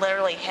lane and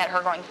literally hit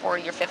her going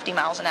 40 or 50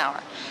 miles an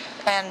hour.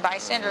 And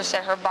bystanders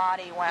said her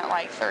body went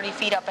like 30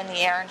 feet up in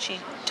the air, and she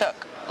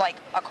took like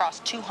across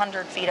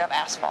 200 feet of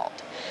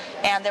asphalt.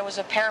 And there was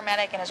a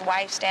paramedic and his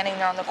wife standing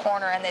there on the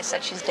corner, and they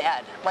said she's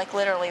dead. Like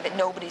literally, that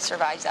nobody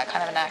survives that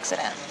kind of an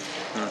accident.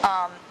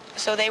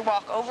 So they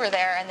walk over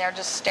there, and they're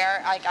just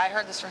staring. Like, I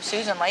heard this from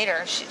Susan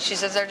later. She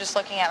says they're just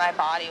looking at my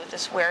body with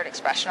this weird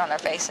expression on their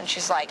face, and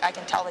she's like, I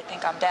can tell they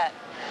think I'm dead.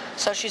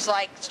 So she's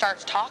like,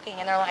 starts talking,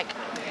 and they're like,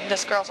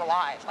 this girl's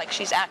alive. Like,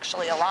 she's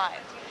actually alive.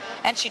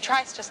 And she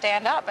tries to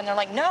stand up, and they're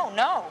like, no,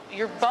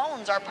 your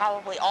bones are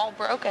probably all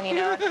broken, you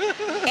know.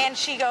 And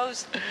she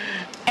goes,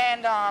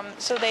 and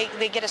so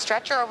they get a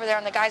stretcher over there,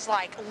 and the guy's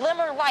like, limb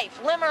her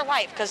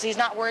life, because he's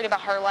not worried about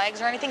her legs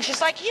or anything.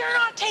 She's like, you're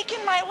not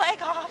taking my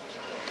leg off.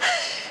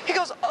 He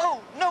goes,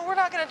 oh, no, we're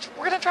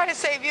gonna try to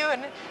save you.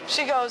 And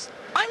she goes,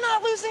 I'm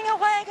not losing a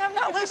leg.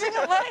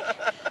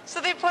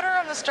 So they put her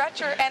on the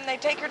stretcher, and they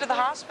take her to the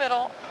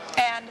hospital,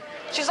 and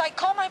she's like,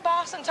 call my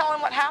boss and tell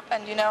him what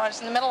happened, you know. And it's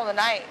in the middle of the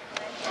night.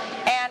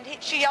 And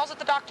she yells at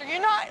the doctor,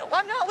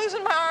 I'm not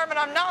losing my arm, and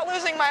I'm not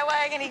losing my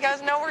leg. And he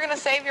goes, no, we're going to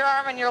save your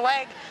arm and your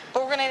leg,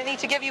 but we're going to need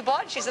to give you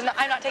blood. She said, no,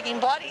 I'm not taking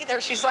blood either.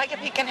 She's like,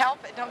 if you can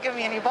help it, don't give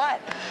me any blood.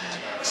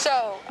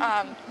 So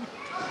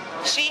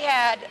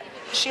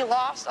she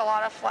lost a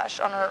lot of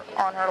flesh on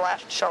her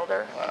left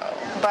shoulder. Wow.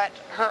 But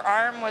her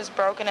arm was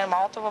broken in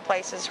multiple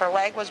places. Her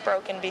leg was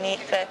broken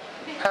beneath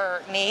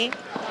her knee,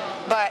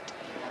 but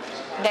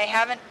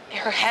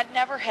her head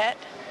never hit.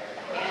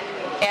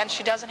 And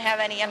she doesn't have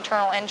any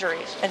internal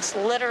injuries. It's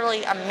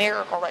literally a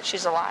miracle that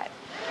she's alive.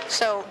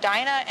 So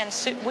Dinah and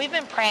Sue, we've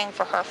been praying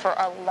for her for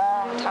a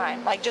long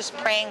time, like just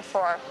praying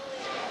for,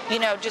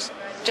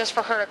 just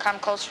for her to come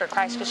closer to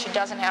Christ, because she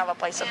doesn't have a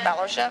place of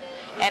fellowship,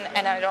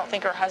 and I don't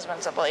think her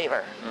husband's a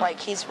believer. Like,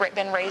 he's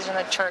been raised in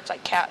the church,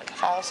 like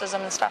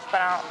Catholicism and stuff,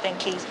 but I don't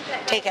think he's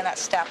taken that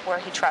step where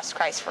he trusts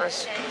Christ for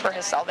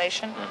his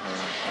salvation.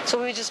 Mm-hmm.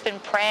 So we've just been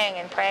praying,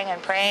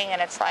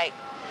 and it's like,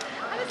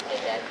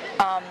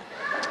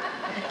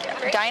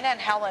 Dinah and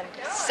Helen,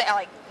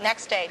 like,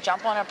 next day,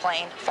 jump on a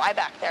plane, fly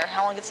back there.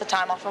 Helen gets the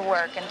time off of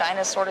work, and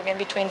Dinah's sort of in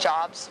between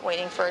jobs,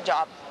 waiting for a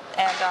job.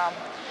 And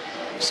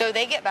so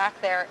they get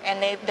back there,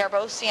 and they're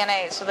both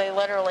CNAs, so they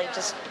literally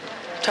just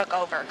took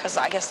over, because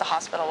I guess the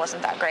hospital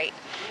wasn't that great.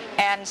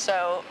 And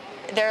so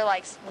they're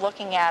like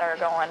looking at her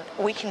going,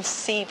 we can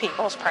see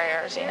people's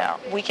prayers,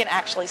 we can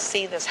actually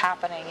see this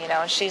happening,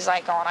 and she's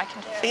like going, I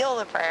can feel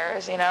the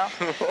prayers,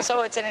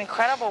 So it's an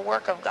incredible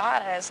work of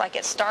God, and it's like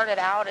it started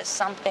out as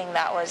something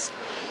that was,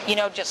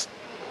 just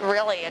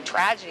really a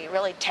tragedy,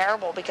 really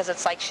terrible, because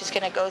it's like she's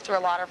going to go through a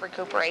lot of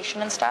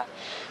recuperation and stuff,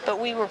 but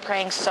we were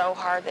praying so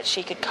hard that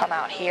she could come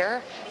out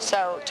here.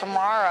 So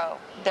tomorrow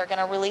they're going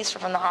to release her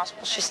from the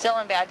hospital. She's still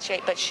in bad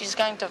shape, but she's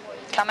going to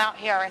come out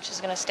here, and she's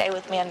going to stay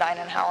with me and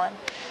Dinah and Helen,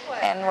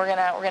 and we're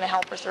gonna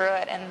help her through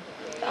it, and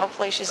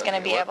hopefully she's going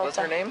to be able to. What's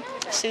her name?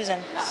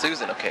 Susan.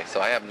 Susan. Okay,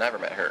 so I have never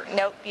met her.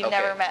 Nope, you've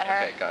never met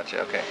her. Okay, gotcha.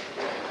 Okay.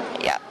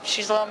 Yeah,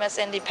 she's Little Miss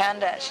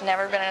Independent. She's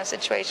never been in a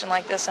situation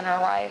like this in her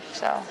life,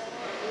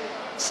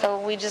 so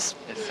we just.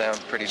 It sounds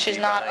pretty. She's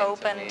not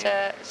open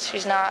to.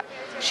 She's not.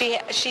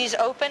 She's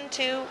open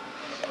to.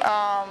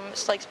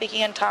 Like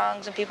speaking in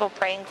tongues and people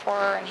praying for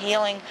her and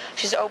healing.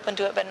 She's open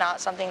to it, but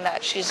not something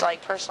that she's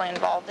like personally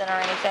involved in or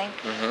anything.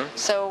 Mm-hmm.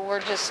 So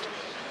we're just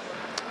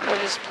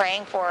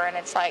praying for her, and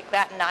it's like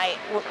that night,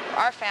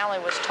 our family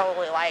was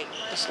totally like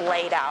just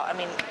laid out. I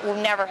mean,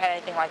 we've never had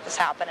anything like this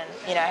happen,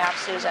 and have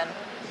Susan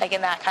like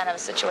in that kind of a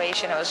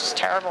situation. It was just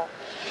terrible.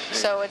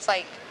 So it's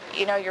like,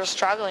 you're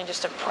struggling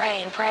just to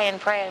pray and pray and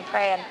pray and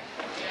pray, and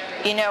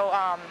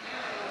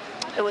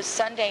it was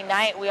Sunday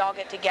night, we all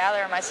get together,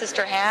 and my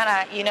sister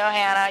Hannah,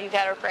 Hannah, you've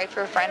had her pray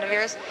for a friend of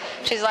yours.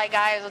 She's like,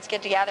 guys, let's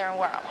get together, and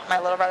my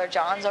little brother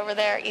John's over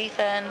there,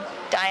 Ethan,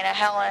 Dinah,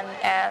 Helen,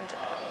 and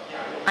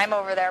I'm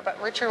over there,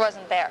 but Richard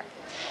wasn't there.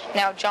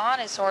 Now, John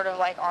is sort of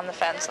like on the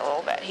fence a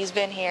little bit. He's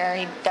been here.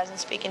 He doesn't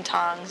speak in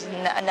tongues.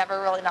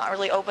 Not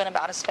really open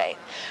about his faith.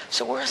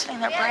 So we're sitting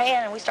there praying,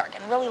 and we start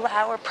getting really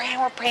loud. We're praying.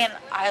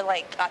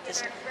 I got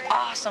this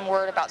awesome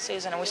word about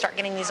Susan, and we start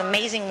getting these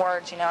amazing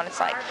words, and it's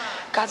like,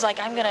 God's like,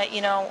 I'm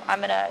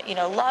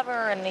gonna love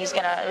her, and He's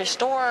gonna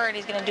restore her, and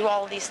He's gonna do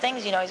all of these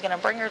things. He's gonna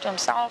bring her to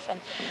Himself,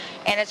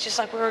 and it's just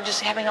like we were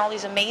just having all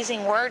these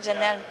amazing words, and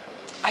then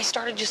I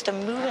started just to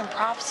move in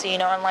prophecy,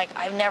 and like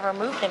I've never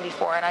moved in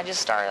before, and I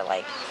just started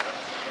I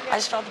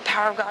just felt the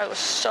power of God. It was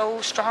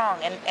so strong,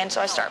 and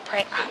so I started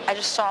praying. I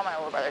just saw my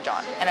older brother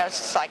John, and I was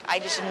just like, I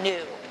just knew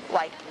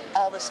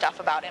all this stuff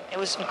about him. It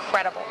was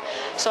incredible.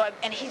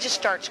 And he just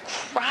starts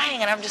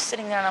crying, and I'm just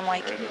sitting there, and I'm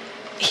like,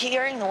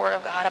 hearing the word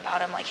of God about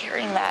him,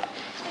 hearing that,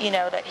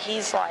 that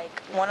he's like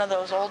one of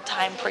those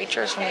old-time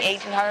preachers from the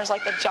 1800s,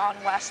 like the John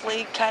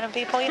Wesley kind of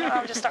people,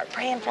 I'll just start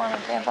praying for him.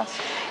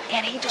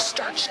 And he just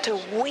starts to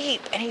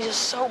weep, and he's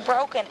just so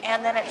broken.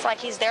 And then it's like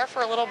he's there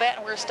for a little bit,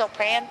 and we're still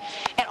praying,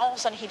 and all of a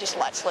sudden he just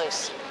lets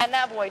loose. And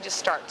that boy just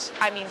starts,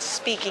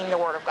 speaking the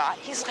word of God.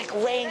 He's like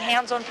laying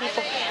hands on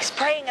people. He's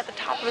praying at the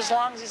top of his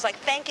lungs. He's like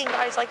thanking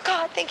God. He's like,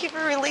 God, thank you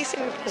for releasing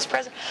His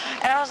presence.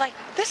 And I was like,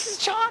 this is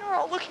John. We're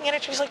all looking at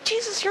each other. He's like,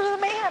 Jesus, you're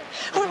the man.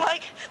 We're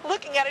like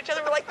looking at each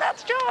other. We're like,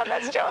 that's John.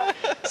 That's John.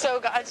 So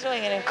God's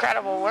doing an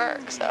incredible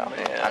work. So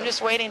yeah. I'm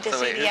just waiting to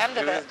see the end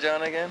of it. Who is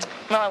John again?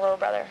 My little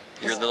brother.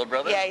 Your little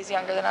brother? Yeah, he's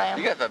younger than I am.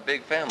 You got a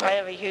big family. I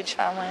have a huge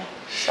family.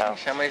 So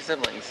how many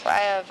siblings? I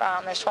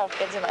have there's 12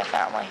 kids in my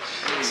family.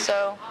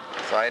 So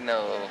I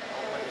know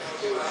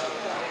 4.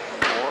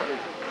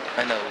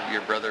 I know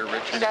your brother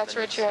Richard. That's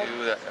and Richard.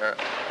 Sue that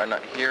are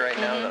not here right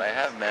now that I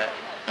have met.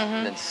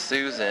 And then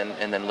Susan,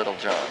 and then little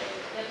John,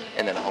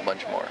 and then a whole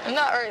bunch more.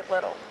 Not very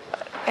little.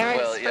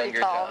 He's pretty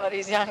tall, but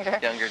he's younger.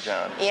 Younger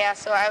John. Yeah,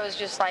 so I was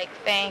just like,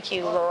 thank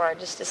you, Lord,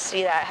 just to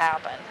see that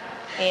happen.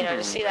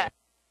 To see that.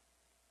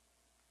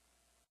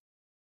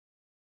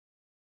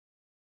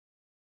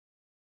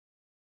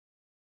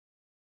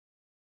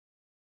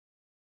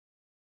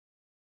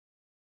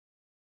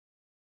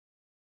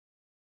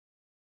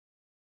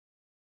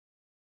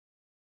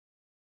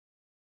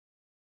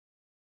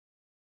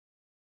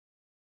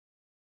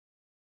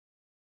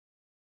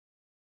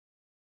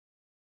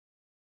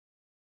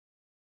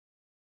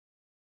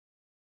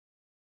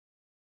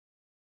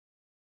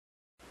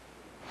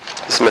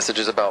 This message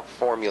is about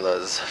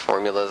formulas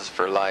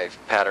for life,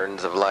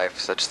 patterns of life,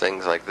 such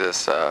things like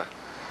this. I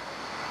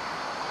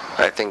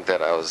think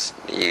that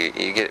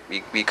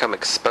you become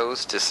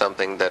exposed to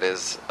something that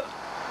is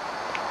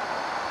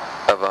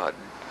of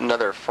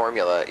another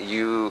formula.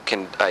 You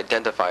can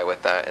identify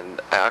with that, and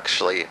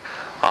actually,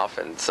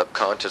 often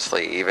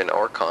subconsciously, even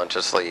or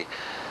consciously,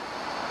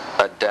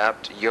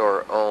 adapt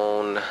your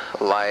own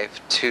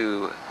life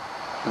to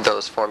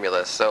those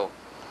formulas. So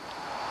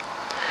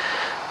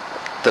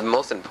the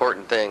most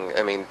important thing,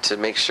 to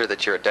make sure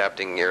that you're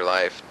adapting your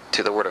life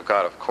to the Word of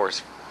God, of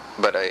course,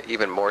 but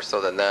even more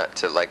so than that,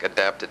 to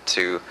adapt it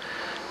to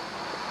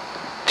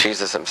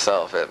Jesus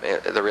Himself.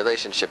 The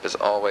relationship is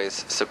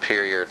always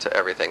superior to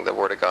everything. The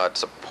Word of God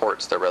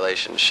supports the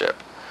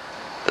relationship.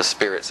 The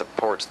Spirit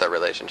supports the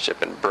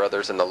relationship, and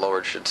brothers in the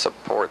Lord should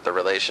support the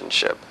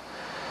relationship.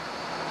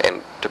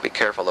 And to be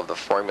careful of the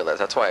formulas.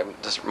 That's why I'm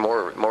just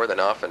more than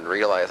often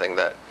realizing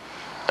that.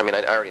 I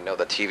already know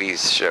the TV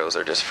shows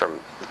are just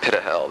from the pit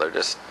of hell. They're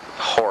just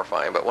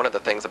horrifying. But one of the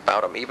things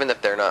about them, even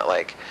if they're not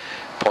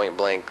point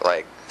blank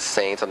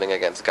saying something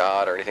against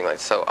God or anything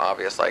so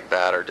obvious like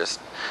that, or just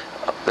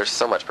there's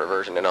so much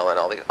perversion and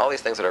all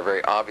these things that are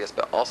very obvious,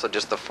 but also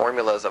just the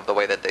formulas of the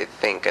way that they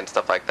think and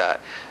stuff like that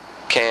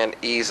can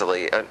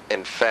easily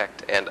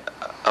infect and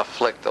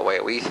afflict the way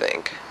we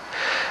think.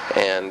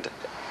 And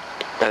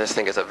I just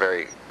think it's a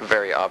very,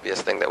 very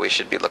obvious thing that we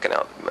should be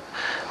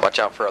watch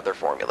out for other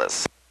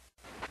formulas.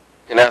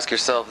 And ask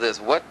yourself this: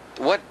 what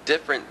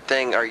different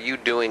thing are you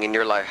doing in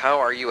your life? How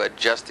are you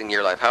adjusting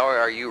your life? How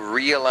are you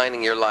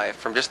realigning your life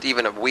from just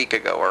even a week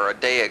ago or a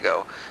day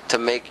ago to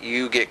make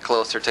you get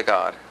closer to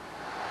God?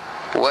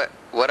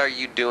 What are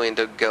you doing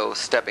to go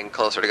stepping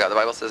closer to God? The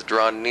Bible says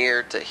draw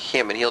near to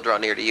Him and He'll draw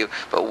near to you.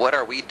 But what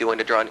are we doing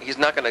to draw? He's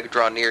not going to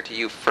draw near to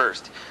you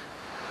first.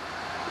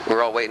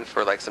 We're all waiting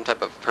for some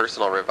type of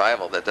personal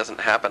revival. That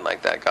doesn't happen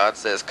like that. God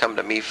says, come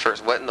to me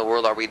first. What in the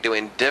world are we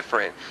doing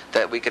different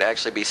that we could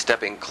actually be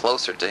stepping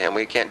closer to Him?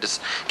 We can't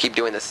just keep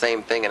doing the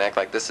same thing and act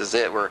like this is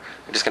it. We're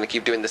just going to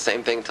keep doing the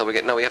same thing until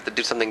we have to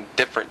do something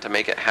different to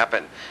make it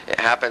happen. It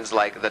happens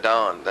like the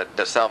dawn.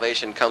 The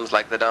salvation comes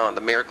like the dawn.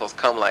 The miracles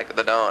come like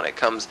the dawn. It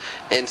comes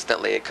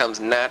instantly. It comes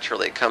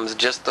naturally. It comes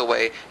just the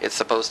way it's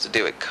supposed to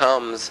do.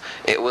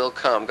 It will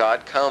come.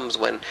 God comes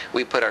when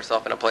we put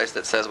ourselves in a place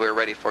that says we're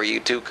ready for you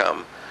to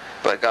come.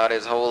 But God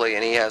is holy,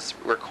 and He has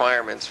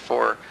requirements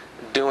for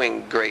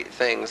doing great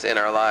things in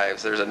our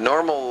lives. There's a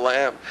normal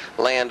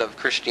land of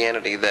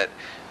Christianity that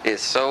is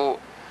so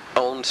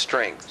own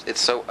strength. It's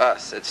so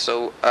us,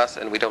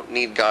 and we don't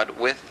need God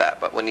with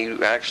that. But when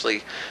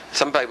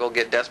some people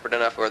get desperate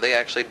enough where they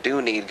actually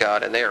do need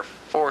God, and they are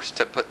forced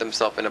to put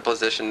themselves in a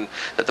position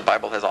that the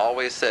Bible has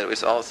always said. We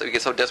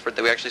get so desperate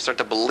that we actually start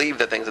to believe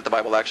the things that the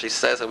Bible actually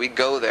says, and we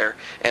go there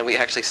and we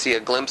actually see a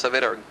glimpse of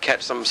it or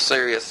catch some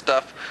serious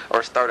stuff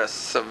or start a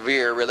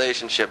severe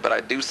relationship. But I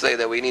do say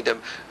that we need to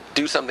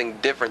do something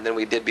different than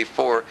we did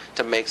before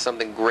to make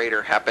something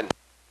greater happen.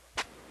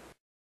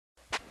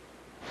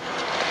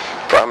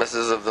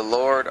 Promises of the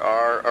Lord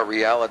are a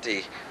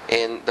reality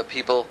in the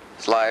people's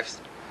lives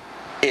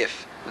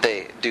if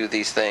they do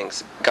these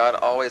things. God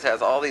always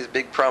has all these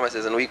big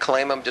promises, and we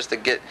claim them just to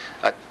get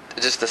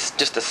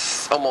just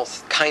to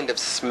almost kind of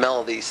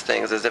smell these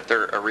things as if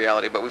they're a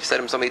reality. But we've said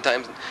them so many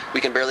times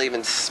we can barely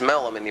even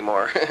smell them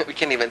anymore. We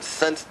can't even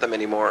sense them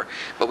anymore.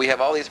 But we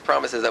have all these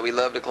promises that we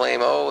love to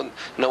claim. Oh,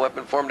 no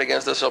weapon formed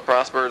against us shall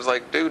prosper. It's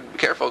like, dude, be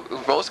careful.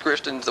 Most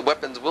Christians, the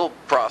weapons will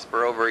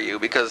prosper over you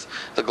because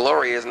the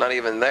glory is not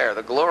even there.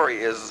 The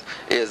glory is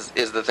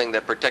the thing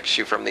that protects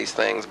you from these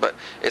things. But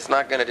it's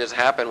not going to just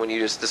happen when you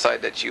just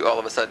decide that you all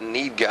of a sudden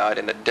need God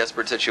in a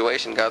desperate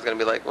situation. God's going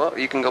to be like, well,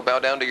 you can go bow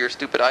down to your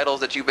stupid idols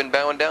that you've been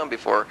bowing down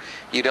before.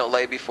 You don't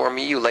lay before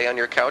me. You lay on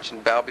your couch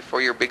and bow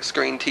before your big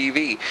screen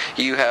TV.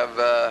 You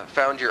have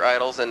found your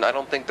idols, and I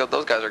don't think that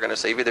those guys are going to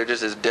save you. They're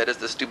just as dead as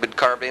the stupid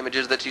carved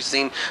images that you've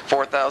seen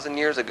 4,000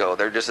 years ago.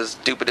 They're just as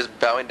stupid as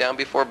bowing down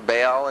before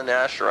Baal and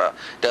Asherah.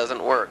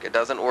 Doesn't work. It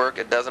doesn't work.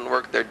 It doesn't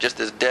work. They're just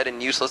as dead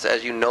and useless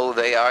as you know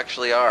they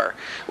actually are.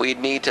 We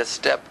need to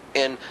step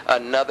in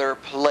another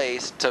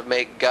place to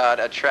make God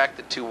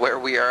attracted to where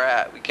we are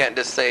at. We can't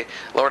just say,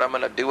 Lord, I'm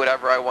going to do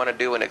whatever I want to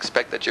do and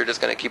expect that you're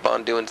just going to keep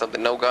on doing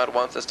something. No, God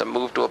wants us to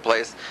move to a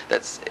place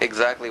that's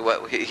exactly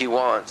what He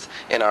wants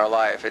in our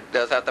life. It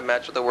does have to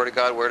match with the Word of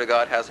God. Word of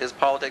God has His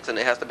politics, and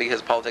it has to be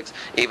His politics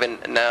even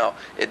now.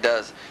 It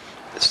does.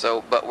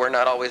 So, but we're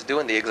not always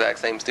doing the exact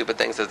same stupid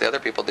things as the other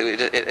people do.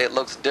 It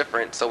looks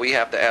different, so we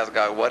have to ask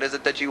God, what is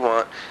it that you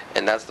want?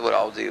 And that's what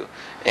I'll do.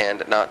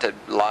 And not to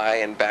lie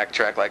and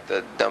backtrack like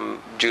the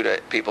dumb Judah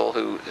people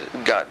who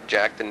got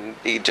jacked in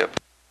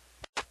Egypt.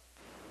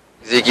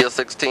 Ezekiel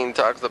 16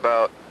 talks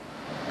about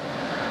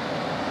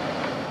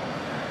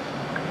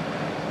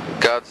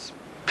God's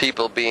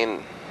people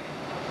being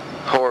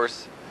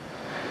whores.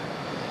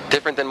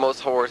 Different than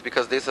most whores,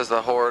 because this is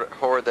a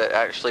whore that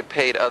actually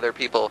paid other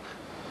people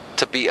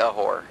to be a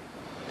whore,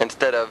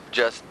 instead of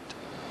just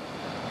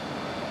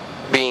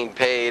being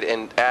paid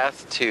and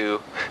asked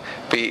to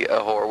be a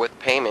whore with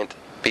payment,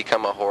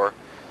 become a whore.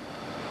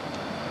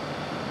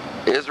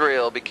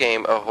 Israel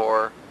became a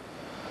whore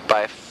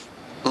by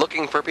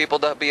looking for people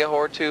to be a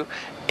whore to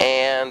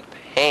and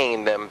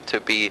paying them to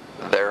be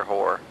their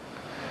whore.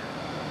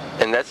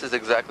 And this is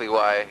exactly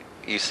why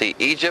you see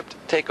Egypt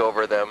take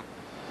over them,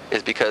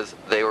 is because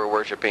they were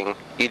worshiping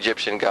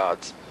Egyptian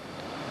gods.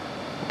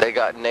 They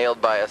got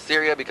nailed by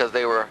Assyria because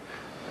they were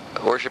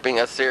worshiping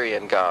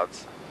Assyrian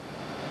gods.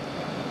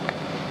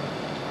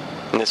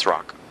 In this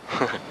rock.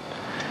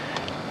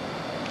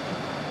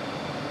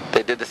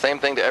 They did the same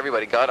thing to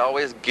everybody. God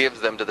always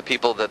gives them to the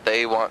people that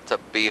they want to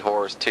be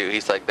whores to.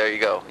 He's like, there you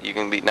go. You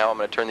can be. Now I'm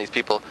going to turn these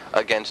people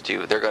against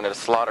you. They're going to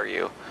slaughter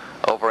you.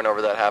 Over and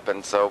over that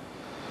happened. So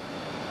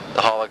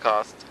the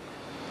Holocaust,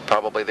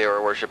 probably they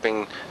were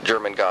worshiping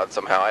German gods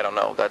somehow. I don't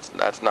know.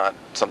 That's not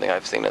something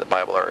I've seen in the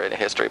Bible or in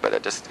history, but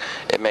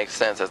it makes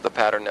sense as the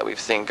pattern that we've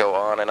seen go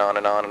on and on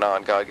and on and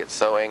on. God gets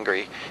so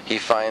angry. He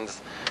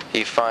finds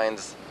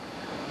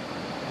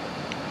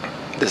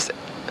this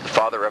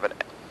father of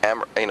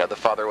the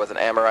father was an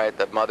Amorite,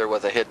 the mother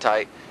was a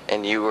Hittite,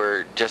 and you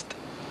were just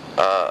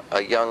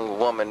a young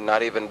woman,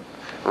 not even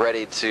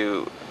ready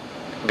to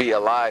be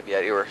alive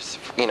yet. You were,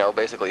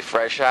 basically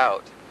fresh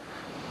out,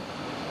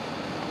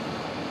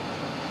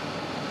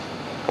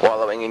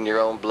 wallowing in your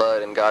own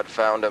blood, and God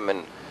found him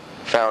and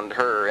found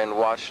her and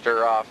washed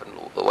her off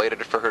and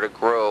waited for her to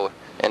grow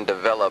and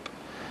develop,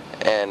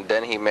 and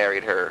then He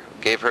married her,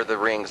 gave her the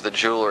rings, the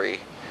jewelry,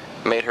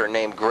 made her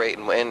name great,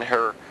 and in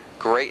her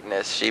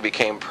greatness she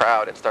became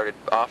proud and started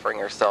offering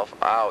herself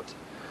out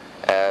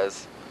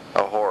as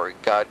a whore.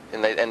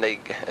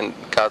 And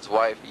God's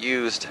wife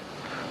used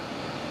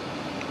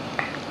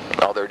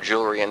all their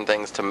jewelry and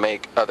things to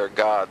make other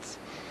gods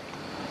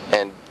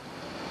and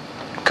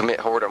commit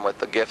whoredom with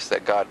the gifts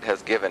that God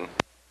has given.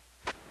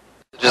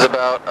 Which is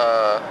about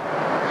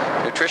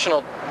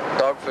nutritional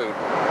dog food.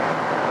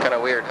 Kind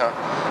of weird, huh?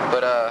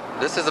 But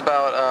this is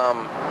about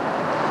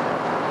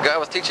God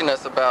was teaching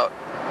us about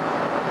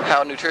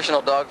how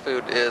nutritional dog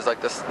food is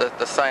like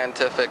the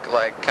scientific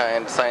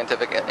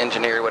scientific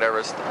engineered, whatever.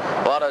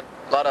 A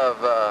lot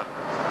of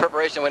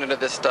preparation went into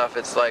this stuff.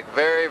 It's like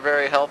very,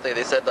 very healthy.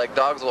 They said like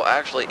dogs will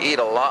actually eat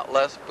a lot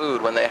less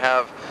food when they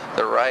have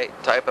the right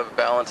type of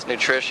balanced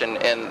nutrition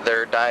in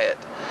their diet.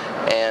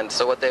 And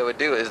so what they would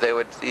do is they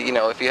would,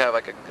 if you have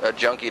like a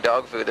junky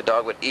dog food, the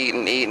dog would eat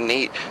and eat and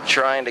eat,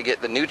 trying to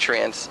get the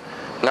nutrients.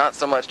 Not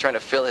so much trying to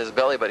fill his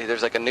belly, but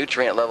there's like a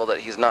nutrient level that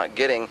he's not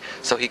getting,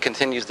 so he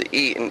continues to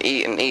eat and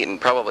eat and eat and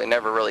probably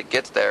never really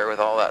gets there with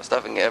all that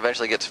stuff, and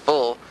eventually gets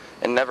full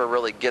and never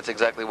really gets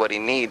exactly what he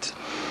needs.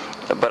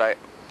 But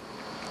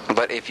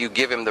But if you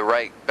give him the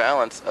right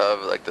balance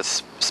of like the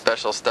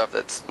special stuff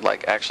that's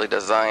like actually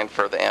designed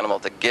for the animal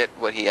to get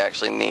what he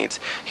actually needs,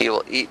 he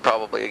will eat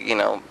probably,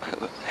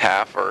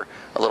 half or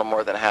a little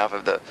more than half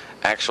of the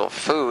actual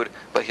food,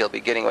 but he'll be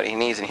getting what he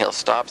needs, and he'll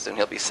stop soon.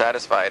 He'll be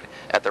satisfied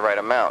at the right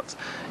amounts.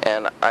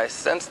 And I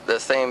sense the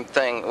same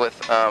thing with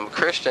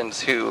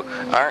Christians who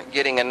aren't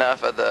getting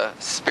enough of the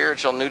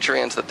spiritual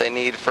nutrients that they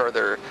need for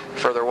their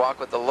walk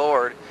with the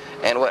Lord.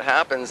 And what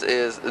happens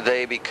is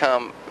they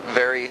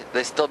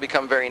still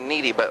become very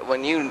needy. But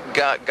when you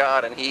got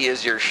God and He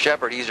is your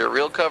shepherd, He's your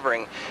real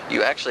covering,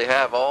 you actually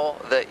have all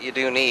that you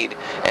do need.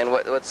 And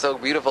what's so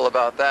beautiful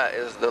about that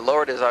is the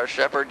Lord is our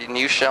shepherd, and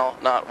you shall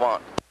not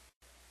want.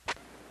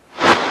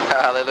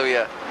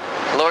 Hallelujah.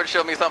 The Lord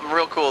showed me something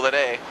real cool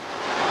today.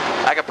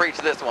 I could preach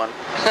this one.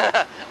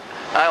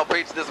 I'll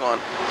preach this one.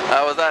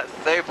 I was at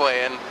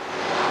Safeway and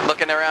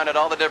looking around at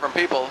all the different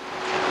people.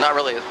 Not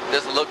really,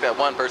 just looked at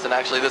one person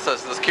actually. This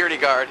was the security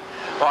guard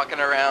walking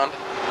around.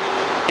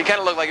 He kind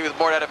of looked like he was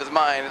bored out of his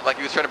mind, like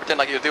he was trying to pretend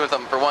like he was doing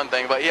something for one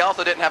thing, but he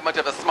also didn't have much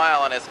of a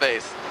smile on his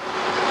face.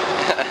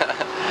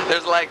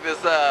 There's like this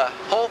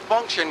whole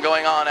function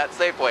going on at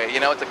Safeway.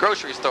 It's a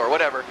grocery store,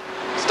 whatever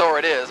store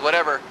it is,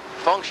 whatever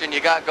function you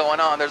got going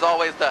on. There's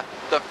always the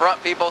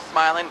front people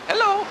smiling.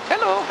 Hello,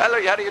 hello,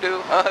 hello, how do you do?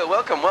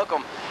 Welcome,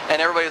 welcome.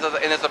 And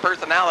and it's the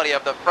personality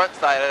of the front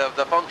side of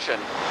the function.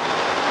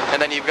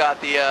 And then you've got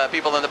the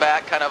people in the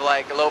back, kind of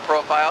like low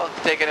profile,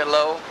 taking it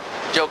low,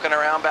 joking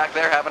around back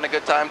there, having a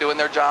good time doing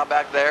their job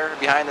back there,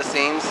 behind the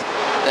scenes.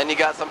 Then you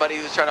got somebody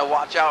who's trying to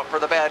watch out for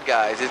the bad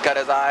guys. He's got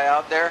his eye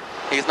out there.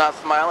 He's not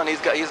smiling.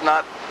 He's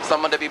not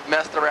someone to be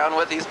messed around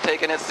with. He's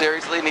taking it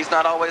seriously, and he's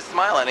not always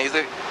smiling. He's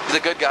a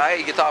good guy.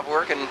 He gets off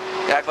work and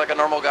acts like a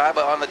normal guy,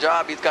 but on the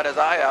job, he's got his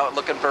eye out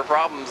looking for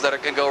problems that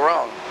can go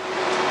wrong.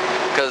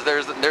 Because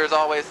there's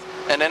always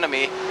an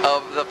enemy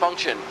of the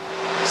function.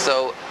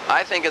 So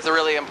I think it's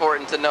really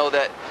important to know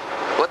that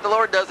what the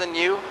Lord does in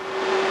you,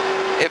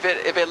 if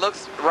it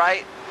looks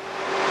right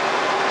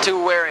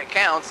to where it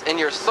counts in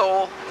your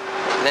soul,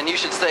 then you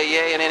should say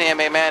yay and in Him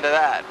amen to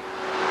that,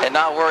 and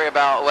not worry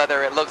about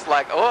whether it looks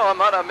like, oh, I'm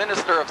not a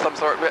minister of some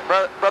sort.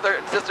 Brother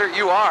and sister,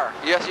 you are.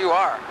 Yes, you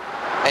are.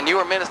 And you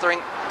are ministering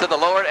to the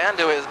Lord and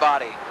to His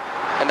body.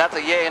 And that's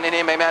a yay and in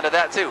Him amen to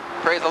that too.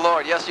 Praise the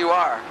Lord. Yes, you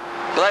are.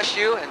 Bless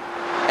you,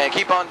 and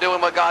keep on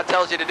doing what God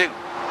tells you to do.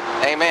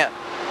 Amen.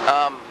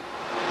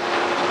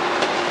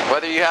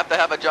 Whether you have to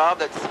have a job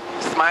that's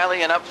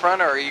smiley and upfront,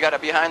 or you got a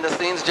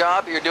behind-the-scenes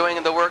job, you're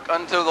doing the work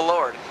unto the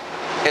Lord.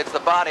 It's the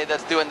body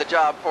that's doing the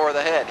job for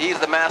the head. He's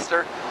the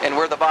master, and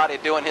we're the body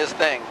doing His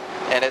thing.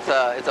 And it's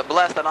a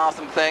blessed and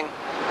awesome thing.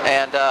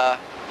 And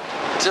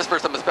just for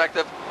some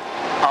perspective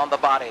on the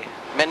body,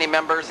 many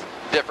members,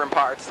 different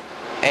parts.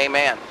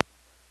 Amen.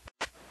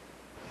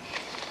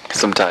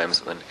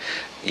 Sometimes when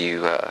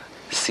you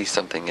see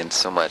something in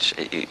so much,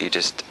 you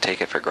just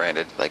take it for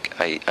granted. Like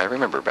I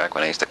remember back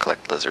when I used to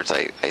collect lizards,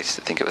 I used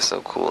to think it was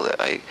so cool that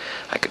I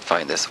could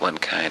find this one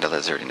kind of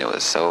lizard, and it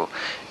was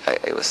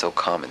so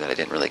common that I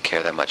didn't really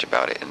care that much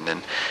about it. And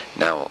then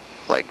now,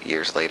 like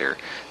years later,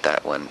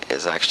 that one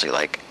is actually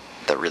like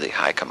the really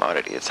high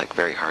commodity. It's like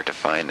very hard to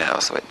find now,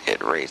 so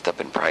it raised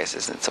up in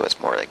prices, and so it's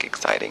more like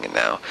exciting and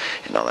all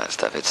that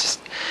stuff. It's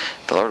just,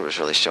 the Lord was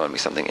really showing me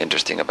something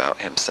interesting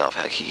about Himself,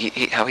 how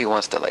he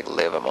wants to like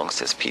live amongst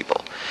His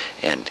people,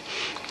 and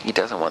He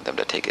doesn't want them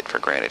to take it for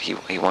granted.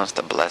 He wants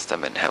to bless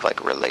them and have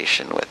like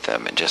relation with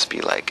them and just be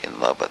like in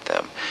love with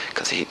them,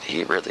 because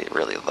he really,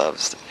 really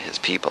loves His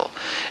people.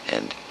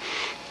 And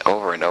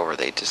over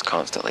they just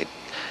constantly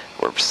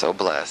were so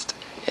blessed,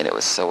 and it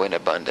was so in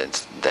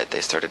abundance that they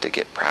started to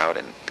get proud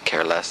and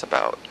care less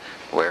about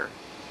where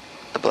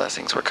the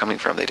blessings were coming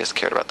from. They just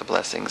cared about the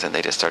blessings, and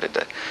they just started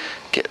to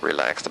get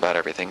relaxed about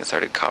everything and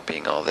started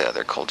copying all the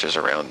other cultures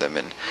around them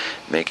and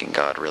making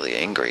God really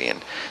angry.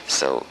 And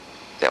so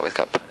they always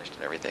got punished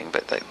and everything.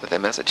 But the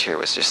message here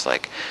was just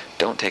like,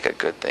 don't take a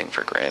good thing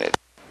for granted.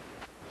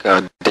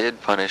 God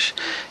did punish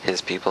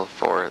His people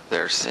for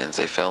their sins.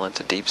 They fell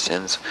into deep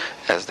sins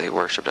as they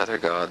worshipped other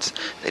gods.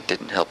 They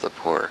didn't help the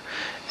poor,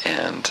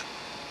 and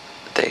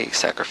they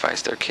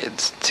sacrificed their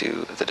kids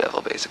to the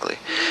devil, basically.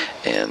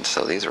 And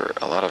so these were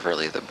a lot of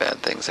really the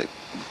bad things that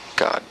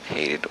God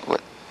hated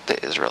what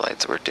the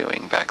Israelites were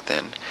doing back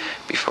then,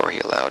 before He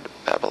allowed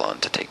Babylon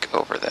to take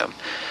over them.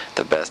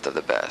 The best of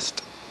the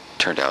best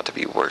turned out to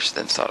be worse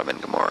than Sodom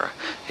and Gomorrah.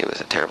 It was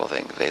a terrible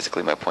thing.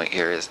 Basically, my point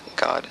here is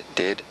God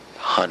did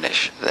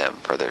punish them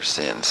for their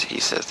sins.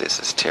 He says, this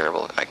is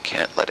terrible, I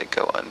can't let it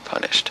go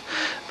unpunished.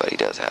 But He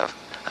does have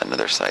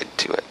another side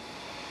to it.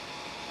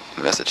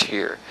 The message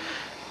here,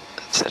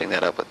 setting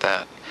that up with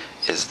that,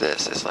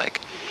 is like,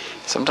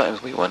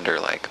 sometimes we wonder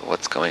like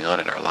what's going on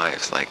in our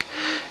lives. Like,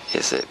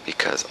 is it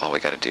because all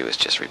we got to do is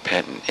just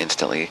repent and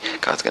instantly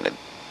God's going to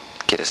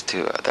get us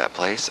to that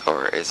place?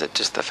 Or is it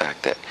just the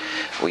fact that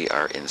we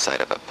are inside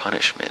of a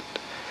punishment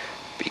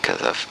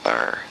because of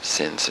our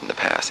sins in the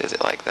past? Is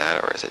it like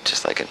that, or is it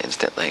just like an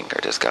instant link,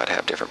 or does God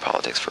have different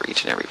politics for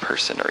each and every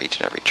person, or each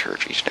and every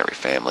church, each and every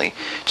family,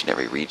 each and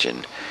every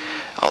region,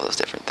 all those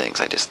different things?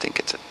 I just think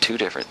it's two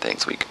different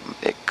things.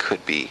 It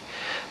could be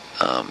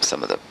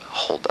some of the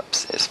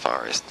holdups as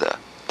far as the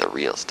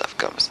real stuff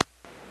comes.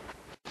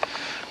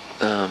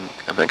 I'm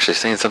actually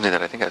saying something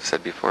that I think I've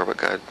said before, but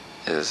God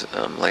is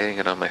laying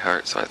it on my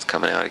heart, so it's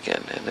coming out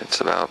again. And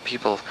it's about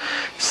people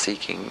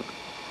seeking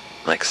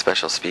like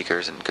special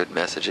speakers and good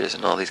messages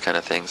and all these kind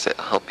of things that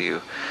help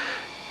you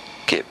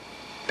get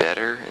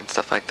better and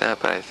stuff like that.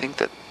 But I think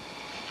that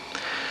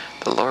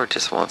the Lord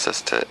just wants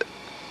us to,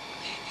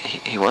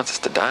 He wants us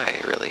to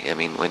die, really. I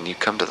mean, when you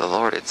come to the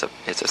Lord, it's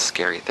a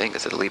scary thing.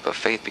 It's a leap of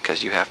faith,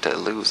 because you have to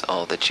lose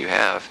all that you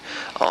have,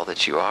 all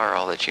that you are,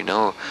 all that you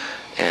know,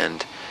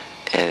 and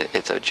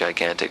it's a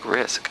gigantic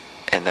risk.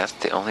 And that's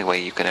the only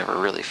way you can ever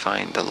really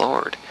find the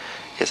Lord,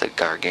 is a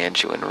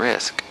gargantuan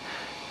risk.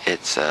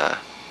 It's a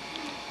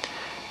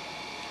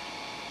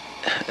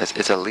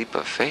leap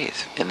of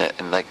faith.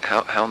 And like,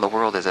 how in the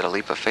world is it a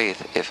leap of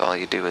faith if all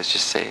you do is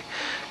just say,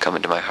 come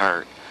into my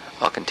heart,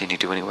 I'll continue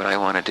doing what I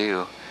want to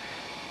do,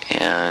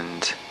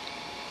 and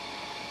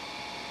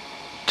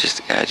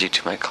just add you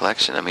to my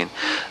collection? I mean,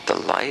 the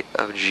light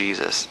of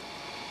Jesus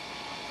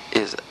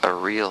is a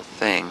real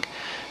thing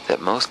that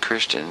most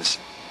Christians,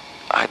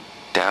 I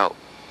doubt,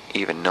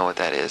 even know what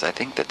that is. I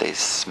think that they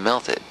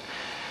smelt it,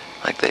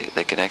 like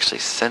they can actually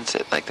sense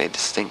it, like they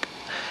just think,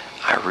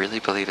 I really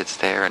believe it's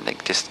there, and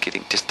like just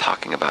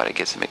talking about it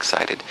gets them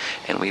excited.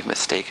 And we've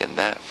mistaken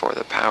that for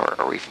the power,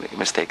 or we've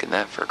mistaken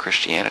that for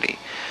Christianity.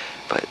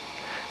 But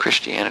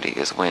Christianity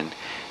is when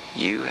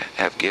you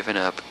have given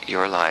up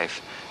your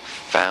life,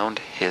 found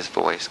His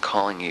voice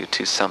calling you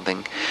to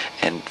something,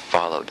 and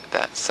followed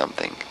that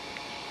something,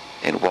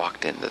 and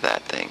walked into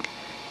that thing.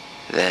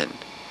 Then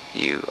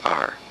you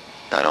are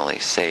not only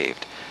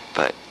saved,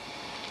 but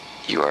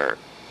you're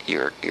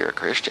a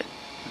Christian.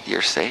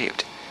 You're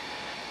saved.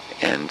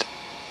 And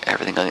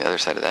everything on the other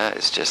side of that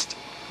is just,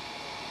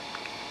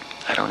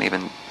 I don't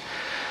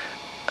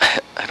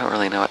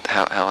really know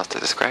how else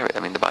to describe it. I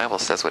mean, the Bible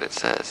says what it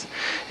says,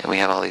 and we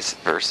have all these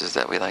verses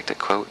that we like to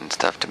quote and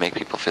stuff to make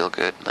people feel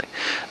good. Like,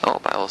 oh,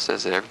 the Bible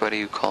says that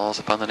everybody who calls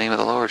upon the name of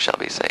the Lord shall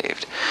be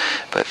saved.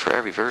 But for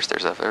every verse,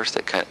 there's a verse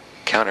that kind of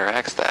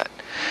counteracts that,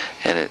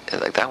 and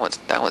like that one's,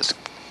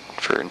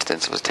 for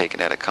instance, was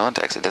taken out of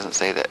context. It doesn't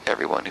say that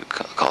everyone who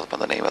calls upon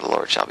the name of the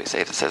Lord shall be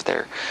saved. It says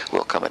there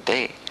will come a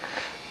day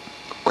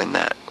when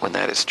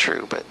that is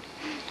true. But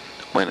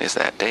when is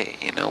that day?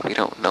 You know, we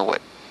don't know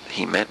what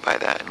He meant by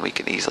that, and we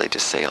can easily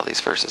just say all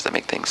these verses that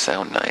make things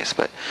sound nice.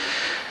 But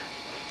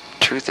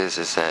truth is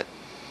that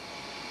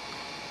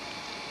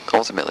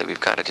ultimately we've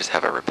got to just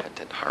have a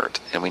repentant heart,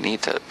 and we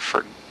need to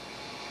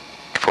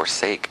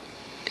forsake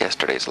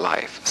yesterday's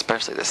life,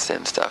 especially the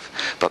sin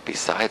stuff. But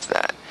besides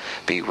that,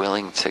 be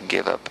willing to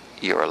give up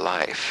your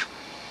life,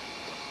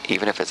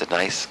 even if it's a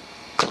nice,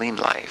 clean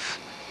life,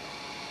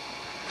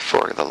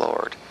 for the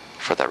Lord,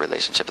 for that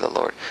relationship with the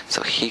Lord,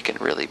 so He can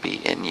really be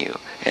in you,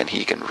 and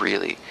He can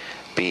really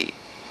be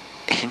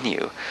in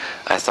you.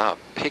 I saw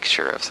a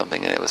picture of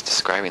something, and it was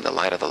describing the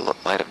light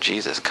of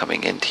Jesus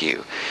coming into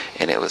you,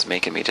 and it was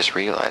making me just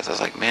realize, I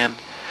was like, man,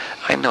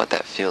 I know what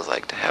that feels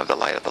like to have the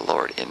light of the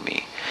Lord in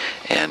me.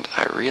 And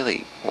I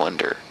really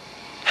wonder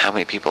how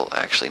many people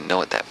actually know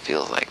what that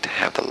feels like, to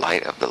have the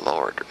light of the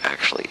Lord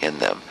actually in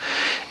them.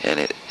 And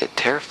it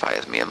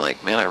terrifies me. I'm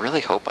like, man, I really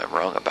hope I'm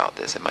wrong about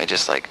this. Am I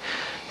just like,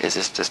 is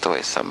this just the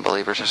way some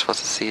believers are supposed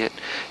to see it?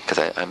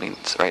 Because I mean,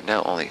 right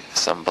now only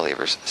some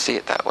believers see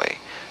it that way.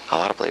 A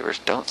lot of believers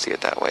don't see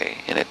it that way,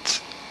 and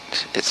it's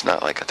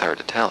not like it's hard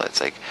to tell. It's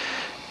like,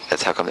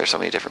 that's how come there's so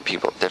many different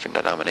people, different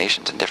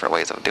denominations, and different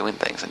ways of doing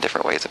things, and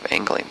different ways of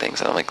angling things.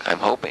 And I'm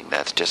hoping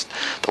that's just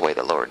the way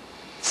the Lord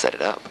set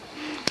it up.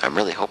 I'm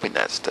really hoping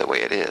that's the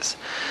way it is.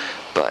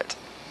 But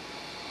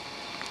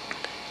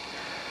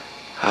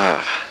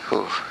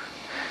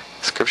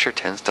Scripture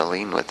tends to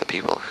lean with the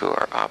people who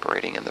are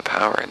operating in the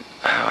power, and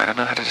I don't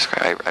know how to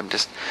describe.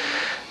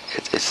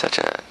 It's such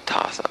a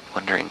toss-up,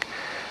 wondering,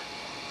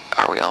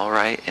 are we all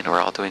right and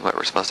we're all doing what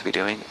we're supposed to be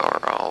doing,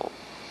 or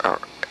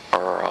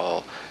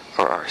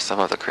are some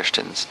of the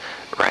Christians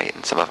right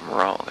and some of them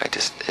wrong?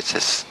 It's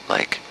just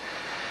like,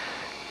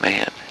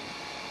 man,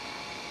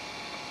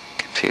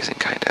 confusing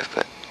kind of.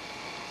 But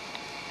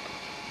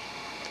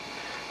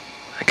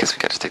I guess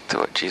we got to stick to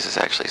what Jesus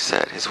actually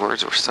said. His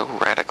words were so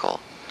radical,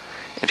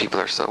 and people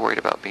are so worried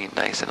about being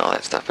nice and all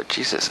that stuff, but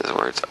Jesus'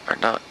 words are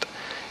not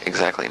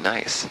exactly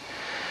nice.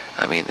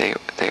 I mean,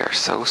 they are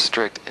so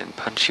strict and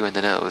punch you in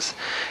the nose,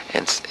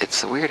 and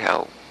it's weird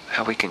how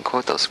we can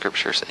quote those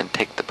scriptures and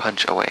take the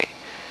punch away.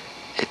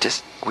 It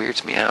just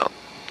weirds me out.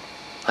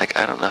 Like,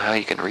 I don't know how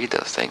you can read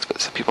those things, but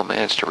some people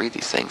manage to read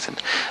these things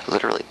and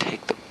literally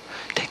take the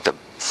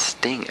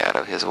sting out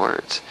of His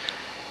words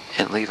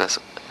and leave us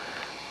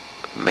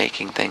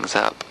making things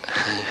up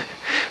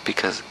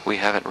because we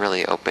haven't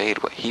really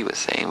obeyed what He was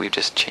saying. We've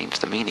just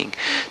changed the meaning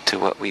to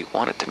what we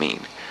want it to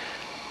mean.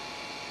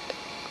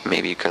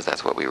 Maybe because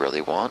that's what we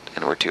really want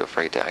and we're too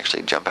afraid to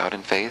actually jump out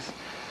in faith?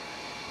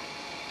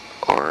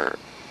 Or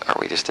are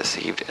we just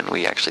deceived and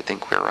we actually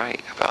think we're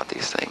right about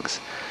these things?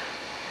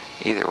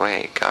 Either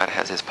way, God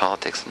has his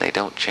politics and they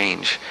don't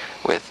change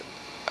with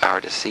our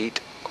deceit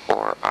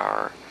or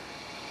our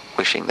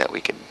wishing that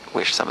we could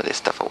wish some of this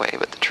stuff away.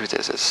 But the truth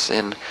is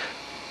sin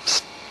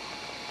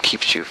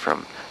keeps you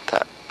from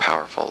that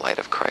powerful light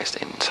of Christ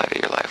inside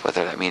of your life.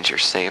 Whether that means you're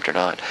saved or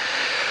not,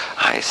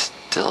 I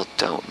still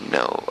don't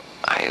know.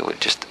 I would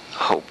just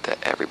hope that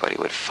everybody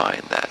would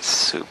find that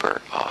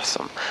super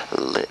awesome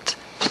lit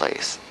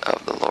place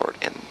of the Lord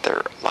in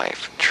their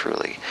life.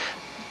 Truly,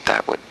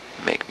 that would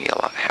make me a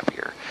lot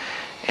happier.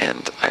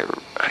 And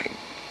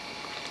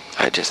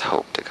I just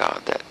hope to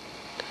God that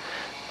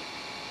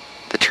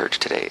the church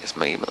today is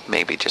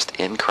maybe just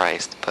in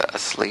Christ but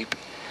asleep.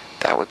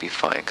 That would be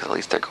fine, because at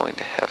least they're going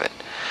to heaven.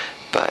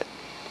 But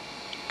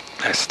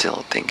I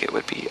still think it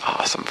would be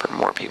awesome for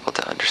more people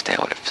to understand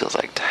what it feels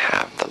like to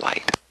have the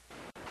light.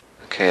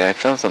 Okay, I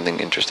found something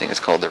interesting. It's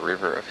called The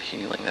River of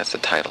Healing. That's the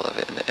title of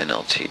it in the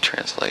NLT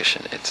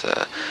translation. It's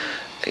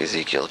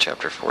Ezekiel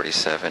chapter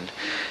 47.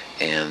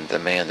 And the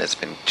man that's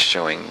been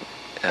showing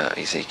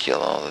Ezekiel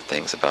all the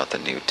things about the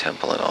new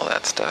temple and all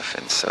that stuff,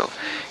 and so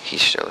he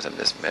shows him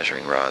this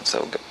measuring rod,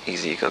 so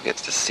Ezekiel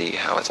gets to see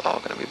how it's all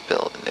going to be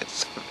built. And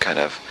it's kind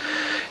of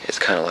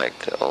like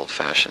the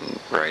old-fashioned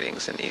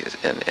writings in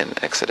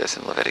Exodus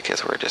and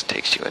Leviticus, where it just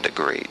takes you into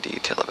great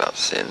detail about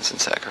sins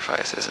and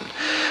sacrifices and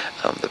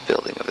the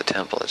building of the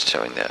temple. It's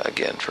showing that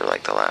again for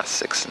like the last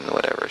 6 and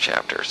whatever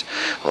chapters.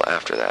 Well,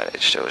 after that,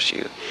 it shows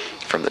you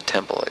from the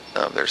temple.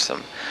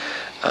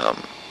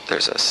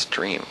 There's a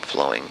stream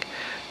flowing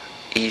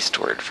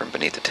eastward from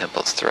beneath the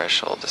temple's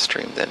threshold. The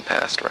stream then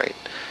passed right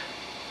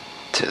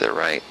to the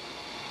right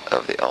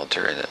of the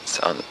altar, and it's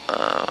on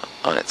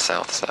its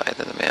south side.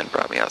 Then the man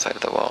brought me outside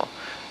of the wall,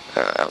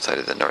 outside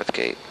of the north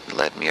gate,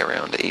 led me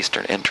around the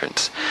eastern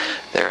entrance.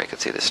 There I could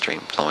see the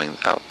stream flowing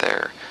out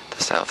there,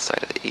 the south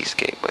side of the east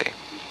gateway.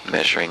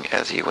 Measuring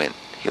as he went,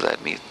 he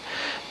led me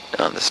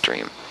on the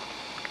stream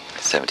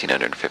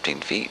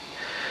 1,715 feet.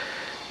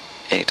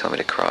 And he told me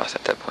to cross.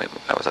 At that point,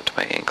 I was up to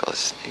my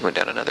ankles. He went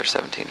down another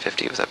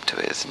 1,750. He was up to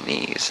his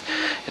knees.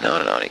 And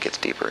on. He gets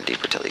deeper and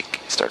deeper till he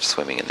starts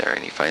swimming in there.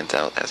 And he finds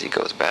out as he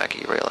goes back,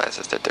 he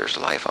realizes that there's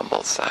life on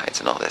both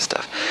sides and all this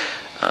stuff.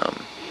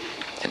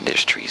 And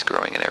there's trees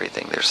growing and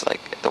everything. There's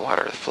like the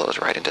water flows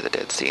right into the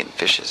Dead Sea, and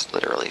fishes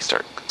literally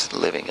start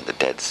living in the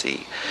Dead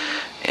Sea.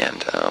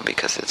 And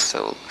because it's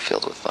so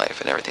filled with life,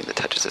 and everything that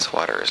touches this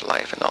water is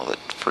life, and all the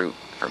fruit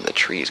from the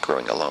trees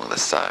growing along the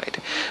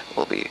side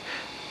will be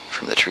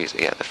from the trees.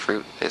 Yeah, the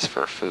fruit is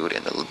for food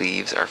and the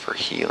leaves are for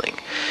healing.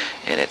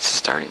 And it's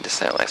starting to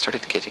sound, I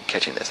started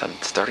catching this. I'm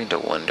starting to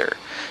wonder,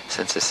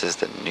 since this is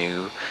the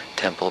new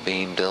temple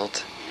being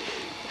built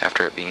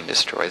after it being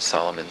destroyed,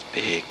 Solomon's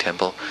big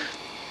temple,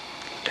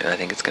 and I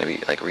think it's going to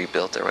be like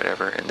rebuilt or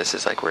whatever, and this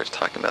is like where it's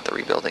talking about the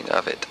rebuilding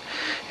of it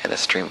and a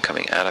stream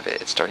coming out of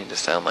it. It's starting to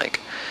sound like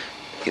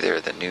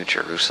either the new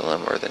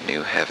Jerusalem or the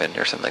new heaven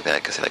or something like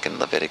that, because like in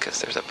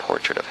Leviticus there's a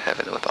portrait of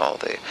heaven with all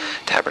the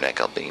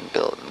tabernacle being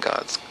built and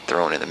God's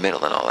throne in the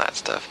middle and all that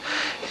stuff.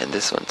 And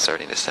this one's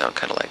starting to sound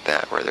kind of like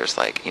that, where there's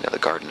like, the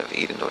Garden of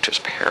Eden, which is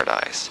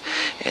paradise,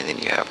 and then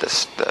you have the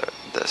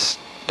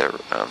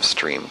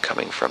stream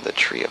coming from the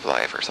tree of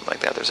life or something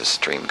like that. There's a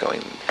stream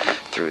going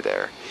through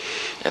there,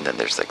 and then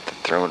there's like the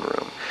throne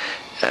room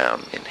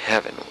in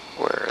heaven,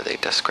 where they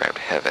described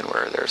heaven,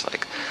 where there's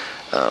like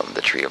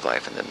the tree of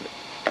life, and then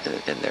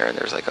in there, and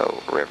there's like a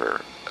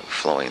river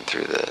flowing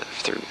through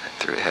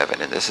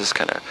heaven. And this is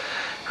kind of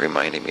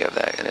reminding me of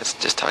that, and it's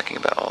just talking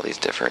about all these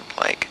different,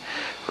 like,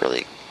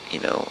 really,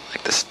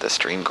 like the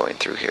stream going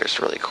through here is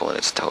really cool, and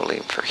it's totally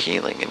for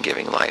healing and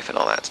giving life and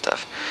all that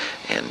stuff.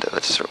 And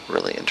what's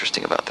really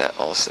interesting about that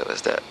also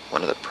is that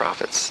one of the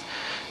prophets,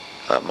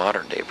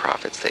 modern day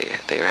prophets,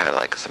 they had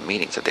like some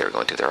meetings that they were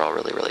going to. They're all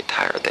really, really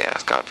tired. They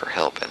ask God for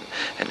help, and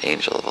an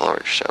angel of the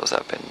Lord shows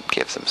up and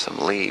gives them some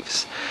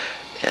leaves,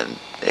 and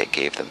it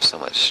gave them so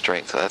much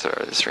strength. So that's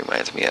what this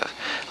reminds me of,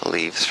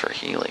 leaves for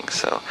healing.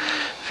 So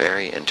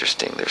very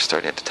interesting. They're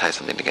starting to tie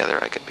something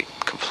together. I could be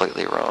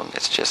completely wrong.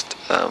 It's just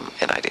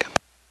an idea.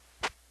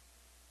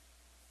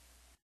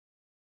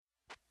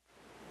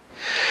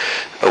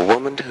 A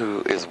woman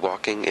who is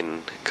walking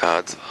in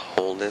God's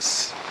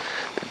wholeness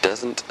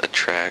doesn't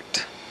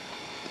attract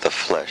the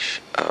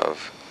flesh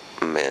of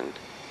men.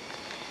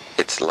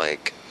 It's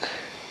like,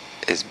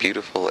 as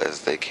beautiful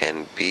as they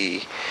can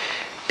be,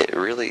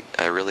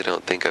 I really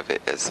don't think of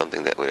it as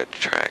something that would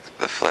attract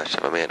the flesh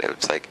of a man.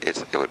 It's like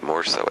it would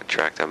more so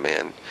attract a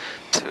man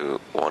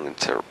to wanting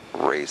to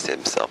raise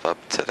himself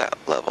up to that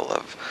level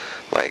of,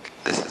 like,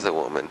 this is a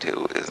woman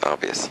who is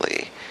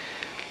obviously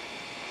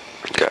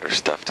got her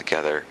stuff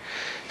together.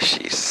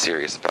 She's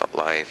serious about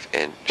life,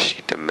 and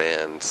she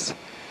demands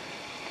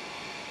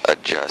a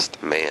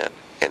just man.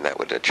 And that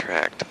would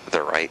attract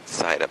the right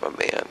side of a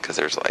man, because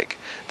there's like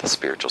the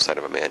spiritual side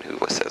of a man who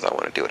says, I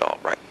want to do it all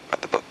right by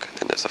the book.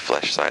 And there's a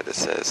flesh side that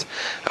says,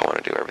 I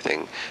want to do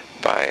everything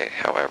by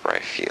however I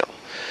feel.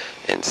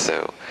 And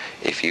so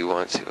if you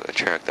want to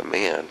attract a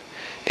man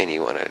and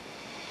you want to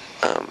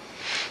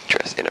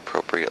dress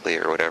inappropriately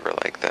or whatever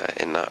like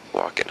that and not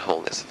walk in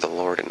wholeness of the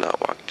Lord and not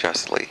walk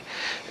justly,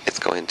 it's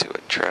going to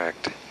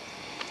attract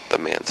the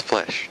man's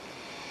flesh.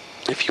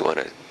 If you want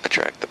to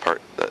attract the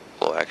part that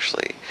will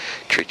actually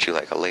treat you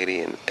like a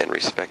lady and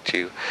respect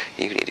you,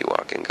 you need to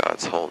walk in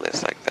God's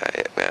wholeness like that.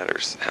 It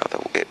matters how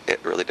it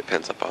really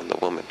depends upon the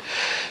woman.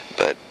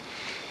 But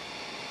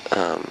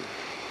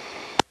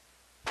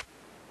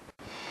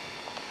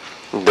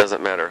it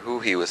doesn't matter who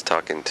he was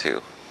talking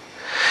to.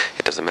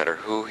 It doesn't matter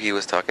who he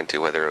was talking to,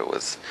 whether it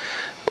was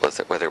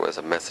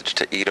a message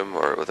to Edom,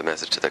 or it was a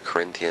message to the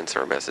Corinthians,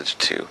 or a message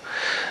to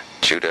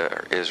Judah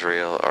or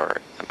Israel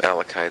or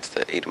Amalekites,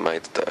 the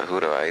Edomites, the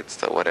Hudites,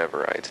 the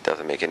whateverites. It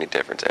doesn't make any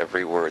difference.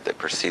 Every word that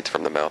proceeds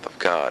from the mouth of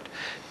God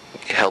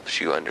helps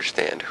you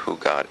understand who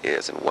God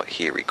is and what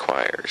he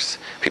requires.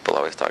 People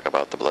always talk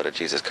about the blood of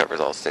Jesus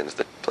covers all sins.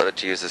 The blood of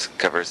Jesus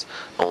covers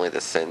only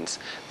the sins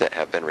that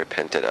have been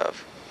repented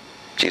of.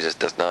 Jesus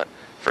does not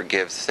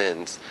forgive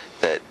sins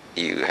that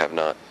you have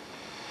not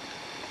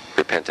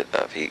repented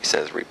of. He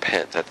says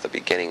repent. That's the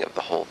beginning of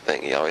the whole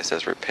thing. He always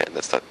says repent.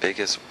 That's the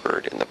biggest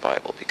word in the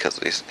Bible, because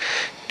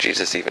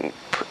Jesus even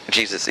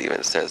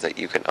says that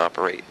you can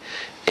operate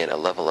in a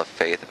level of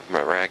faith of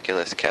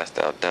miraculous, cast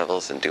out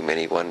devils and do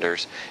many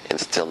wonders and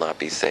still not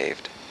be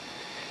saved.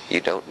 You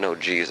don't know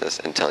Jesus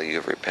until you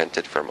have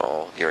repented from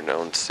all your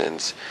known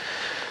sins.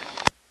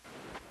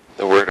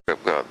 The word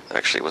of God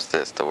actually was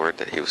this. The word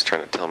that he was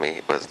trying to tell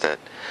me was that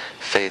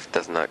faith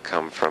does not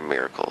come from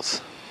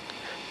miracles.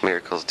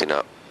 Miracles do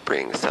not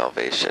bring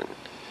salvation.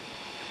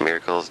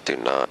 Miracles do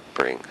not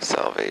bring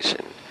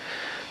salvation.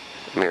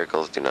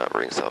 Miracles do not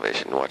bring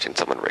salvation. Watching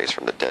someone raised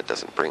from the dead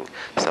doesn't bring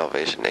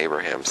salvation.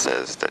 Abraham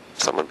says that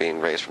someone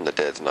being raised from the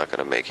dead is not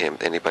going to make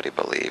anybody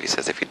believe. He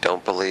says if you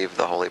don't believe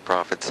the holy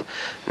prophets,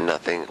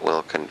 nothing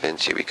will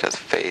convince you, because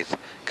faith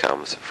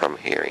comes from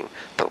hearing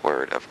the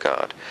word of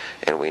God.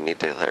 And we need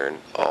to learn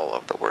all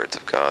of the words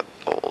of God,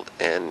 old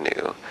and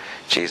new.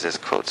 Jesus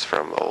quotes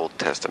from Old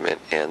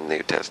Testament and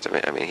New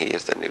Testament. I mean, he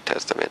is the New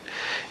Testament.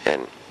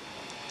 And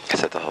he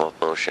set the whole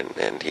motion,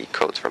 and he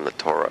quotes from the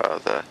Torah,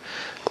 the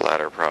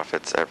latter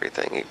prophets,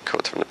 everything. He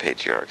quotes from the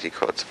patriarchs. He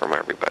quotes from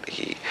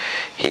everybody.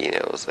 He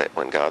knows that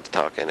when God's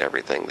talking,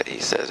 everything that he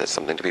says is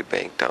something to be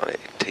banked on. It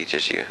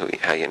teaches you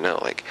how you know.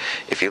 Like,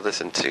 if you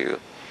listen to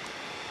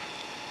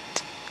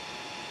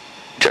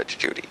Judge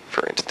Judy,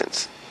 for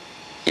instance,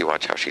 you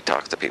watch how she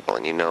talks to people,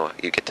 and you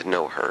get to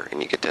know her,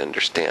 and you get to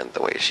understand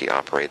the way she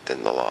operates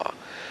in the law.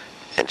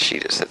 And she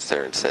just sits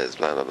there and says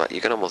blah blah blah.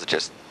 You can almost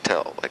just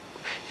tell. Like,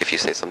 if you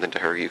say something to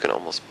her, you can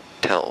almost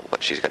tell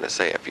what she's going to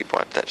say if you've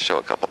watched that show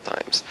a couple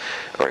times.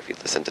 Or if you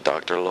listen to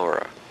Dr.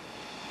 Laura,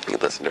 you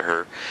listen to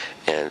her,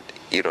 and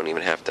you don't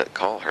even have to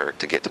call her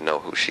to get to know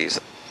who she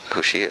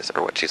is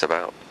or what she's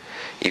about.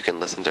 You can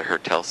listen to her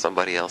tell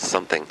somebody else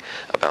something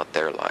about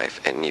their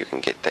life, and you can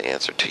get the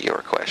answer to your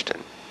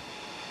question.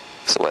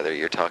 So whether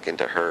you're talking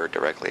to her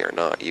directly or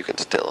not, you can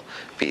still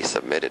be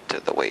submitted to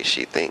the way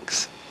she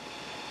thinks.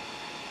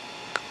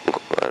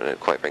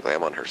 Quite frankly,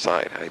 I'm on her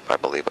side. I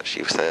believe what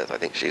she says. I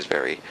think she's a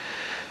very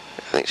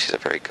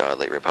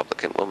godly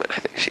Republican woman. I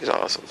think she's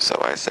awesome. So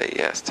I say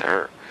yes to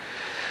her.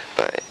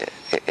 But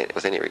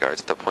with any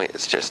regards, the point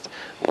is just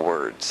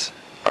words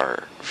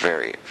are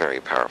very,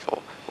 very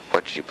powerful.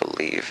 What you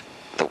believe,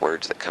 the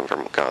words that come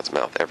from God's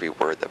mouth, every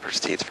word that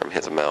proceeds from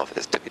his mouth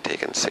is to be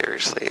taken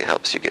seriously. It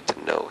helps you get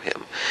to know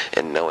him,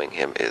 and knowing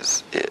him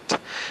is it.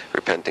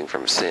 Repenting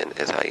from sin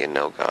is how you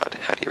know God.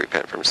 How do you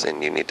repent from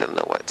sin? You need to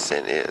know what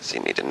sin is. You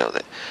need to know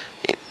that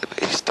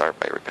you start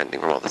by repenting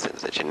from all the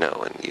sins that you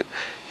know,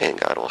 and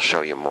God will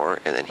show you more,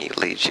 and then he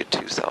leads you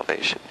to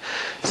salvation.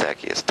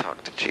 Zacchaeus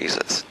talked to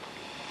Jesus,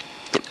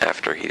 and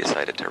after he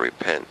decided to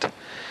repent,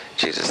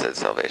 Jesus said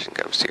salvation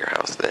comes to your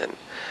house then.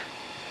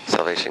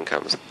 Salvation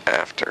comes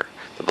after.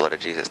 The blood of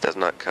Jesus does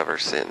not cover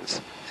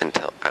sins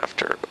until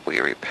after we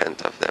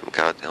repent of them.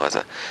 God has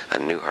a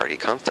new heart. He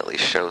constantly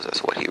shows us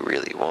what he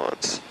really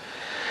wants.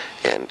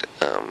 And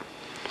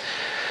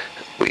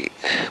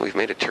we've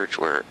made a church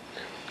where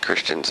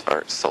Christians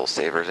aren't soul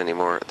savers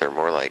anymore. They're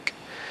more like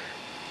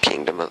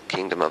kingdom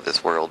of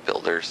this world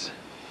builders.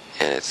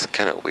 And it's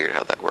kind of weird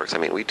how that works. I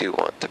mean, we do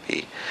want to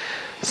be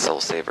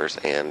soul savers,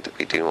 and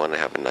we do want to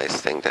have a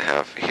nice thing to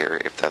have here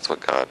if that's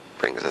what God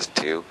brings us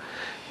to.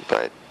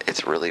 But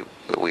it's really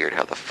weird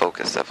how the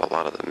focus of a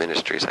lot of the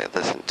ministries I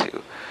listen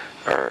to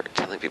are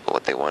telling people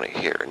what they want to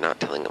hear, not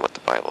telling them what the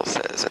Bible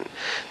says. And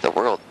the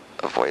world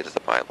avoids the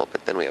Bible,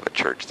 but then we have a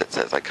church that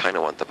says, I kind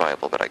of want the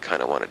Bible, but I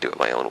kind of want to do it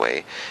my own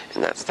way.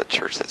 And that's the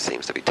church that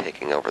seems to be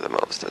taking over the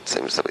most. It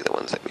seems to be the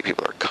ones that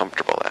people are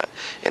comfortable at.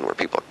 And where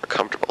people are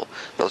comfortable,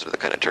 those are the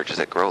kind of churches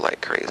that grow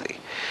like crazy.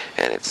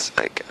 And it's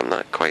like, I'm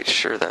not quite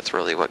sure that's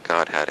really what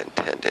God had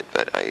intended,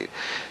 but I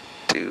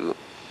do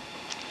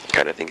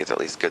kind of think it's at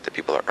least good that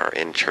people are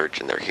in church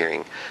and they're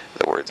hearing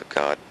the words of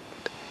God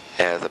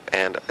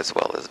and as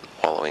well as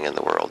following in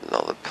the world and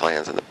all the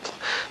plans and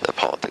the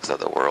politics of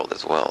the world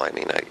as well. I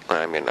mean,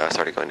 when I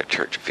started going to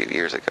church a few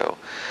years ago,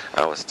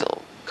 I was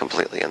still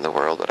completely in the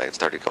world, but I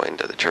started going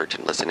to the church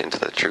and listening to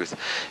the truth,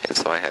 and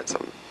so I had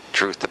some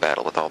truth to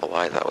battle with all the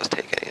lies I was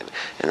taking in,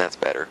 and that's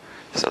better.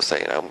 So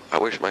saying, I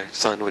wish my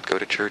son would go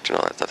to church and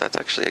all that stuff, that's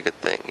actually a good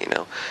thing, you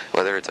know.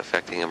 Whether it's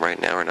affecting him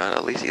right now or not,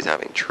 at least he's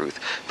having truth,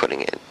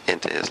 putting it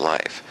into his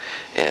life.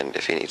 And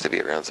if he needs to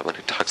be around someone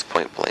who talks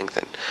point blank,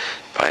 then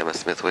buy him a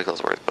Smith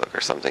Wigglesworth book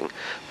or something.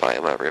 Buy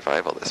him a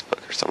Revivalist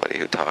book or somebody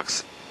who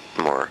talks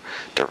more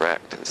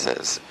direct and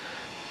says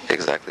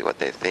exactly what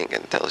they think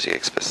and tells you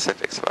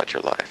specifics about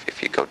your life.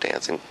 If you go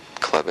dancing,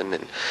 clubbing,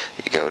 and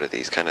you go to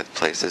these kind of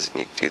places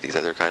and you do these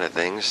other kind of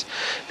things,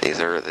 these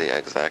are the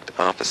exact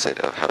opposite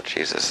of how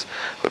Jesus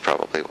would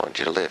probably want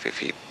you to live. If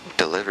he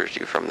delivers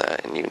you from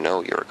that and you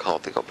know you're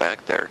called to go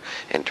back there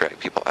and drag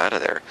people out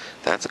of there,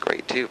 that's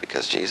great too,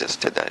 because Jesus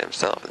did that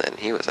himself, and then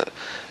he was an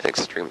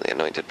extremely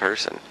anointed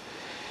person.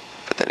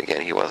 But then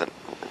again, he wasn't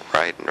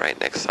riding right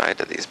next side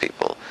to these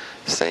people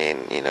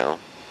saying, you know,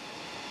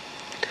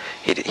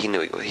 he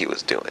knew what he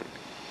was doing.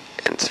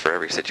 And for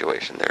every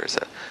situation, there's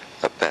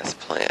a best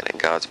plan, and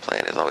God's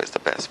plan is always the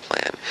best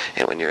plan.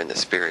 And when you're in the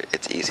Spirit,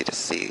 it's easy to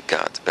see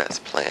God's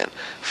best plan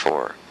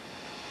for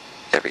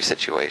every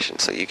situation.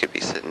 So you could be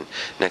sitting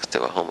next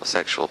to a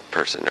homosexual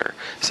person or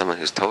someone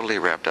who's totally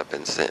wrapped up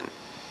in sin,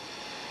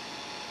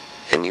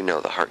 and you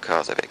know the heart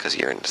cause of it because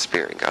you're in the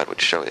Spirit, and God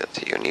would show it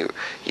to you, and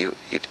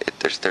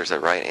there's a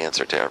right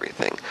answer to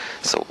everything.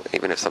 So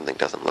even if something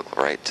doesn't look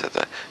right to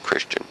the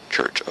Christian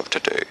church of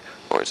today,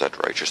 or is that the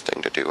righteous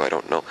thing to do? I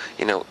don't know.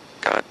 You know,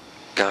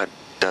 God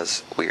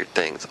does weird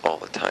things all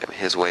the time.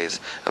 His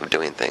ways of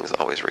doing things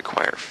always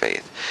require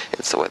faith.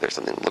 And so whether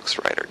something looks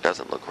right or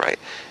doesn't look right,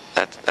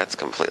 that's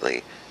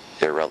completely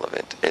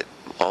irrelevant.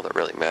 All that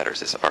really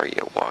matters is, are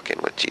you walking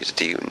with Jesus?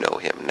 Do you know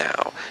him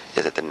now?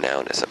 Is it the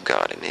nowness of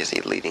God? And is he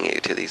leading you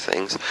to these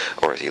things?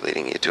 Or is he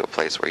leading you to a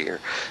place where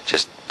you're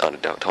just on a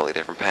totally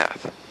different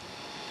path?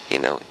 You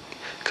know,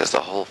 because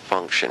the whole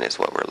function is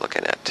what we're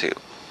looking at too.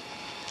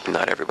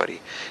 Not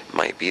everybody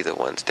might be the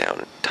ones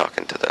down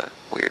talking to the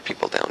weird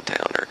people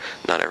downtown, or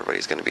not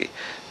everybody's going to be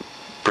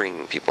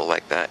bringing people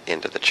like that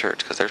into the church,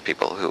 because there's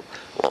people who,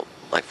 well,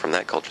 like from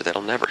that culture,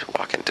 that'll never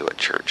walk into a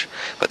church,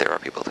 but there are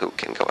people who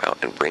can go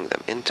out and bring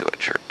them into a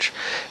church,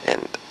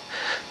 and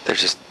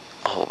there's just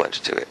a whole bunch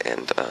to it.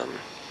 And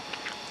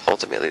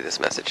ultimately this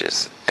message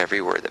is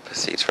every word that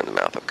proceeds from the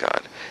mouth of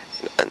God,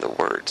 and the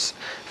words,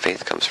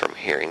 faith comes from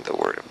hearing the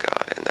word of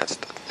God, and that's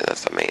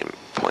the main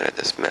point of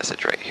this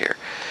message right here.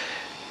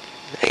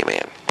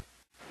 Amen.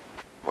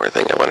 One more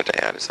thing I wanted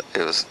to add is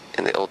it was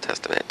in the Old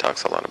Testament. It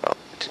talks a lot about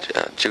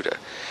Judah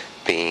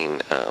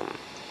being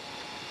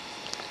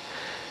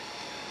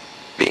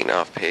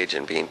off page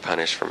and being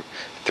punished from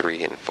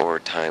 3 and 4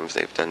 times.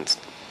 They've done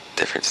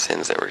different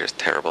sins that were just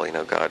terrible. You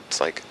know, God's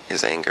like,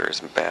 his anger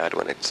is bad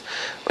when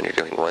you're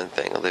doing one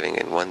thing, living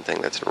in one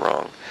thing that's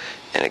wrong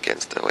and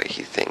against the way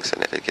he thinks.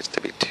 And if it gets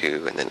to be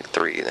 2 and then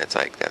 3,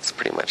 that's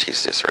pretty much,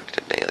 he's just ready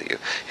to nail you.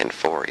 And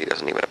 4, he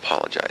doesn't even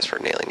apologize for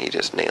nailing you, he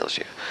just nails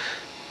you.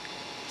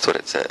 That's what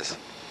it says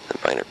in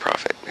Minor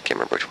Prophet. I can't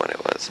remember which one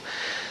it was.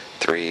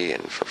 3,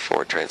 and for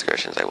 4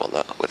 transgressions I will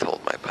not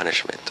withhold my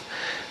punishment.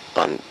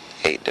 On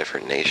 8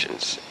 different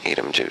nations,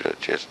 Edom, Judah,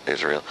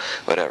 Israel,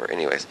 whatever.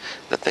 Anyways,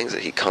 the things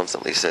that he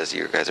constantly says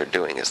you guys are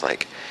doing is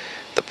like,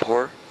 the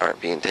poor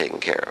aren't being taken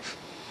care of.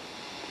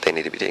 They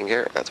need to be taken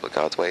care of. That's what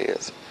God's way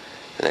is.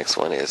 The next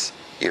one is,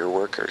 your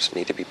workers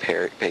need to be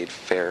paid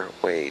fair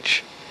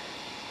wage.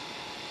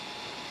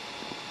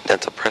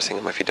 That's oppressing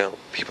them if you don't.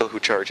 People who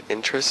charge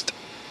interest,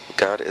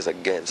 God is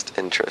against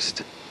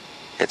interest.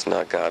 It's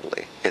not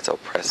godly. It's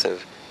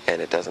oppressive,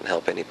 and it doesn't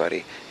help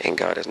anybody, and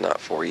God is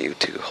not for you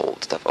to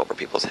hold stuff over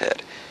people's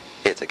head.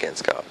 It's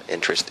against God.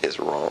 Interest is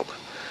wrong.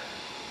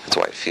 That's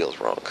why it feels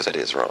wrong, because it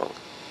is wrong.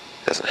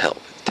 It doesn't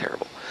help. It's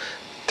terrible.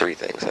 3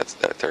 things. That's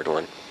the third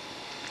one.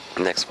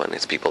 Next one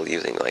is people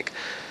using like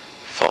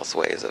false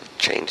ways of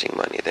changing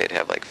money. They'd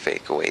have like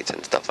fake weights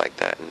and stuff like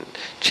that, and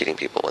cheating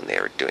people when they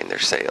were doing their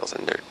sales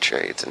and their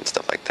trades and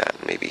stuff like that,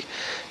 and maybe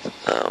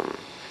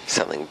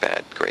selling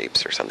bad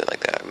grapes or something like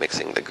that,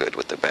 mixing the good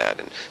with the bad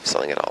and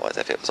selling it all as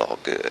if it was all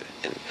good,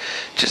 and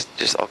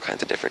just all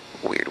kinds of different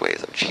weird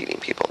ways of cheating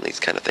people. And these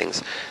kind of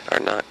things are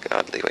not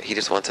godly. He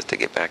just wants us to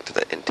get back to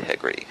the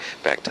integrity,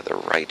 back to the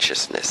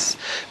righteousness,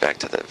 back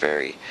to the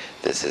very,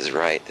 this is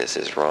right, this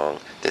is wrong,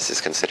 this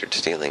is considered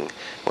stealing,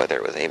 whether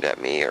it was aimed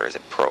at me or is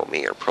it pro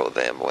me or pro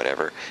them,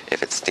 whatever.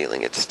 If it's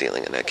stealing, it's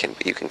stealing, and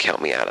you can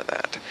count me out of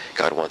that.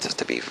 God wants us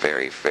to be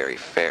very, very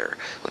fair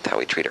with how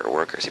we treat our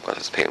workers. He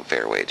wants us to pay them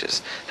fair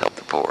wages, help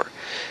the poor,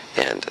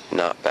 and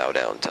not bow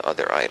down to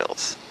other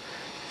idols.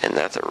 And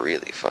that's a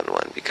really fun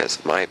one,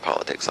 because my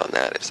politics on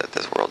that is that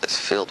this world is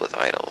filled with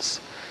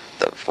idols.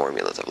 The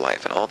formulas of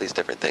life and all these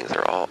different things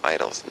are all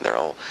idols, and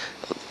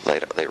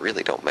they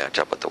really don't match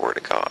up with the Word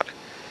of God.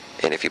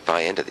 And if you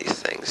buy into these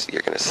things,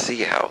 you're going to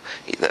see how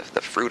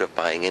the fruit of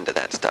buying into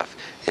that stuff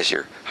is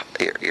your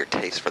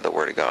taste for the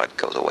Word of God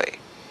goes away.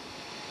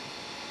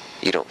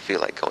 You don't feel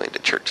like going to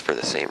church for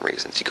the same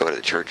reasons. You go to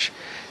the church,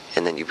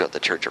 and then you build the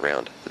church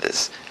around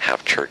this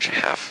half church,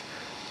 half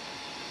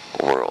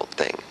world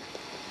thing,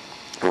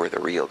 where the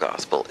real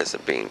gospel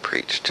isn't being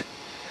preached.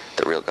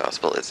 The real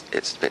gospel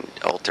it's been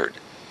altered,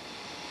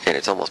 and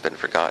it's almost been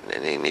forgotten.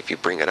 And if you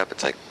bring it up,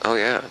 it's like, oh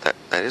yeah,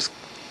 that is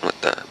what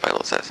the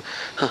Bible says.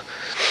 Huh.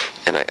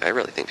 And I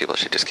really think people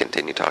should just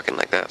continue talking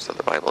like that. So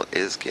the Bible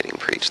is getting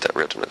preached. The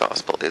original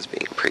gospel is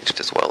being preached,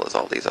 as well as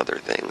all these other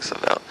things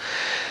about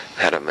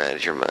how to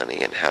manage your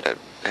money and how to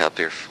help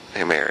your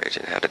marriage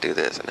and how to do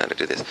this and how to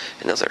do this.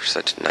 And those are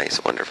such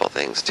nice, wonderful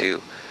things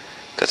too.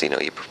 Because,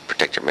 you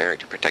protect your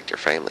marriage, you protect your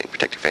family, you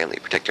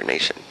protect your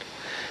nation.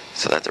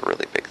 So that's a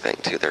really big thing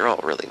too. They're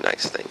all really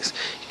nice things.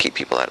 You keep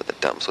people out of the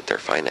dumps with their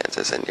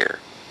finances, and you're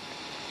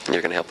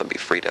going to help them be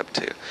freed up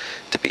to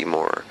be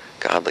more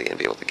godly and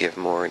be able to give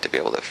more and to be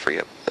able to free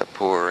up the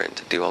poor and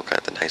to do all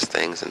kinds of nice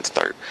things and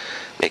start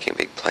making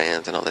big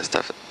plans and all this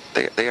stuff.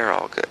 They are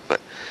all good,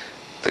 but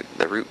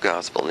the root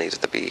gospel needs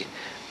to be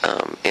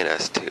in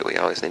us too. We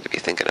always need to be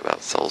thinking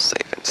about soul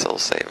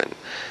saving,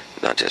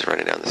 not just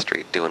running down the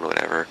street doing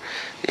whatever,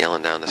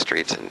 yelling down the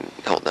streets and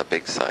holding up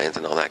big signs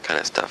and all that kind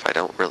of stuff. I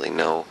don't really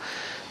know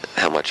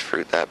how much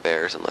fruit that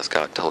bears unless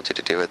God told you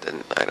to do it.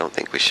 Then I don't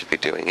think we should be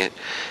doing it.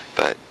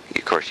 But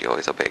of course you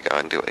always obey God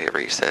and do whatever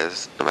he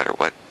says, no matter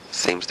what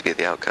seems to be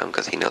the outcome,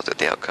 because he knows what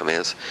the outcome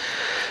is.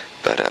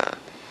 But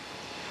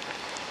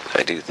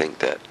I do think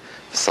that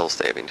soul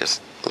saving,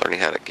 just learning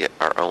how to get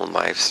our own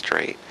life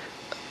straight,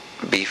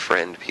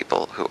 befriend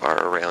people who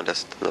are around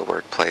us in the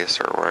workplace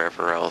or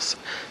wherever else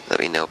that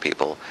we know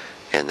people,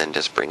 and then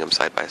just bring them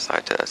side by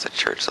side to us at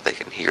church so they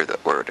can hear the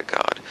word of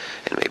God,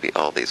 and maybe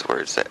all these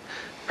words that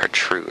are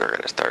true are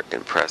going to start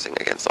impressing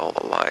against all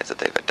the lies that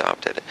they've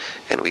adopted,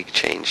 and we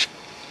change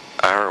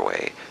our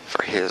way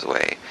for his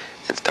way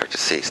and start to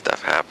see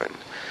stuff happen.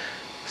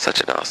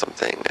 Such an awesome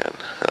thing, man.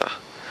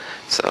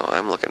 So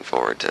I'm looking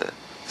forward to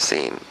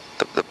seeing.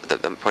 The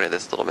point of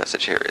this little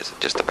message here is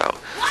just about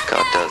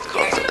God does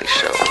constantly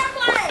show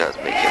what does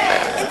make him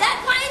mad.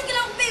 Like,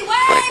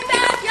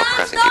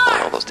 oppressing people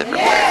in all those different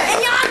ways.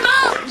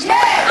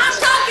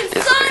 Is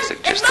the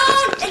basic gist of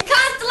this message.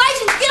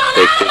 Make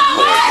big plans for your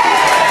life.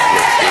 Make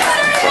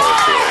big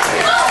plans for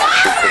your life.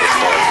 Shoot for the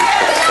stars, reach for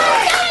the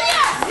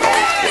stars.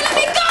 Always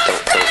get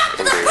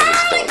don't engrave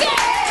any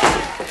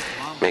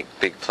stone. Make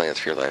big plans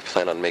for your life.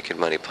 Plan on making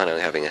money. Plan on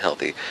having a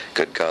healthy,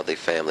 good, godly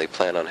family.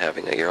 Plan on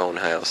having your own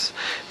house.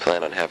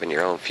 Plan on having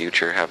your own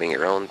future, having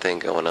your own thing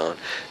going on.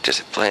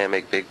 Just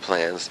make big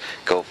plans.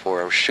 Go for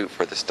them. Shoot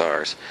for the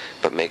stars.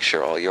 But make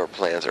sure all your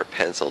plans are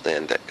penciled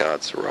in, that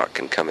God's rock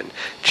can come and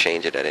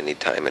change it at any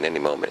time, at any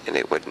moment, and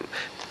it wouldn't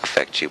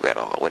affect you at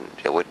all.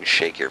 It wouldn't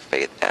shake your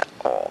faith at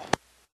all.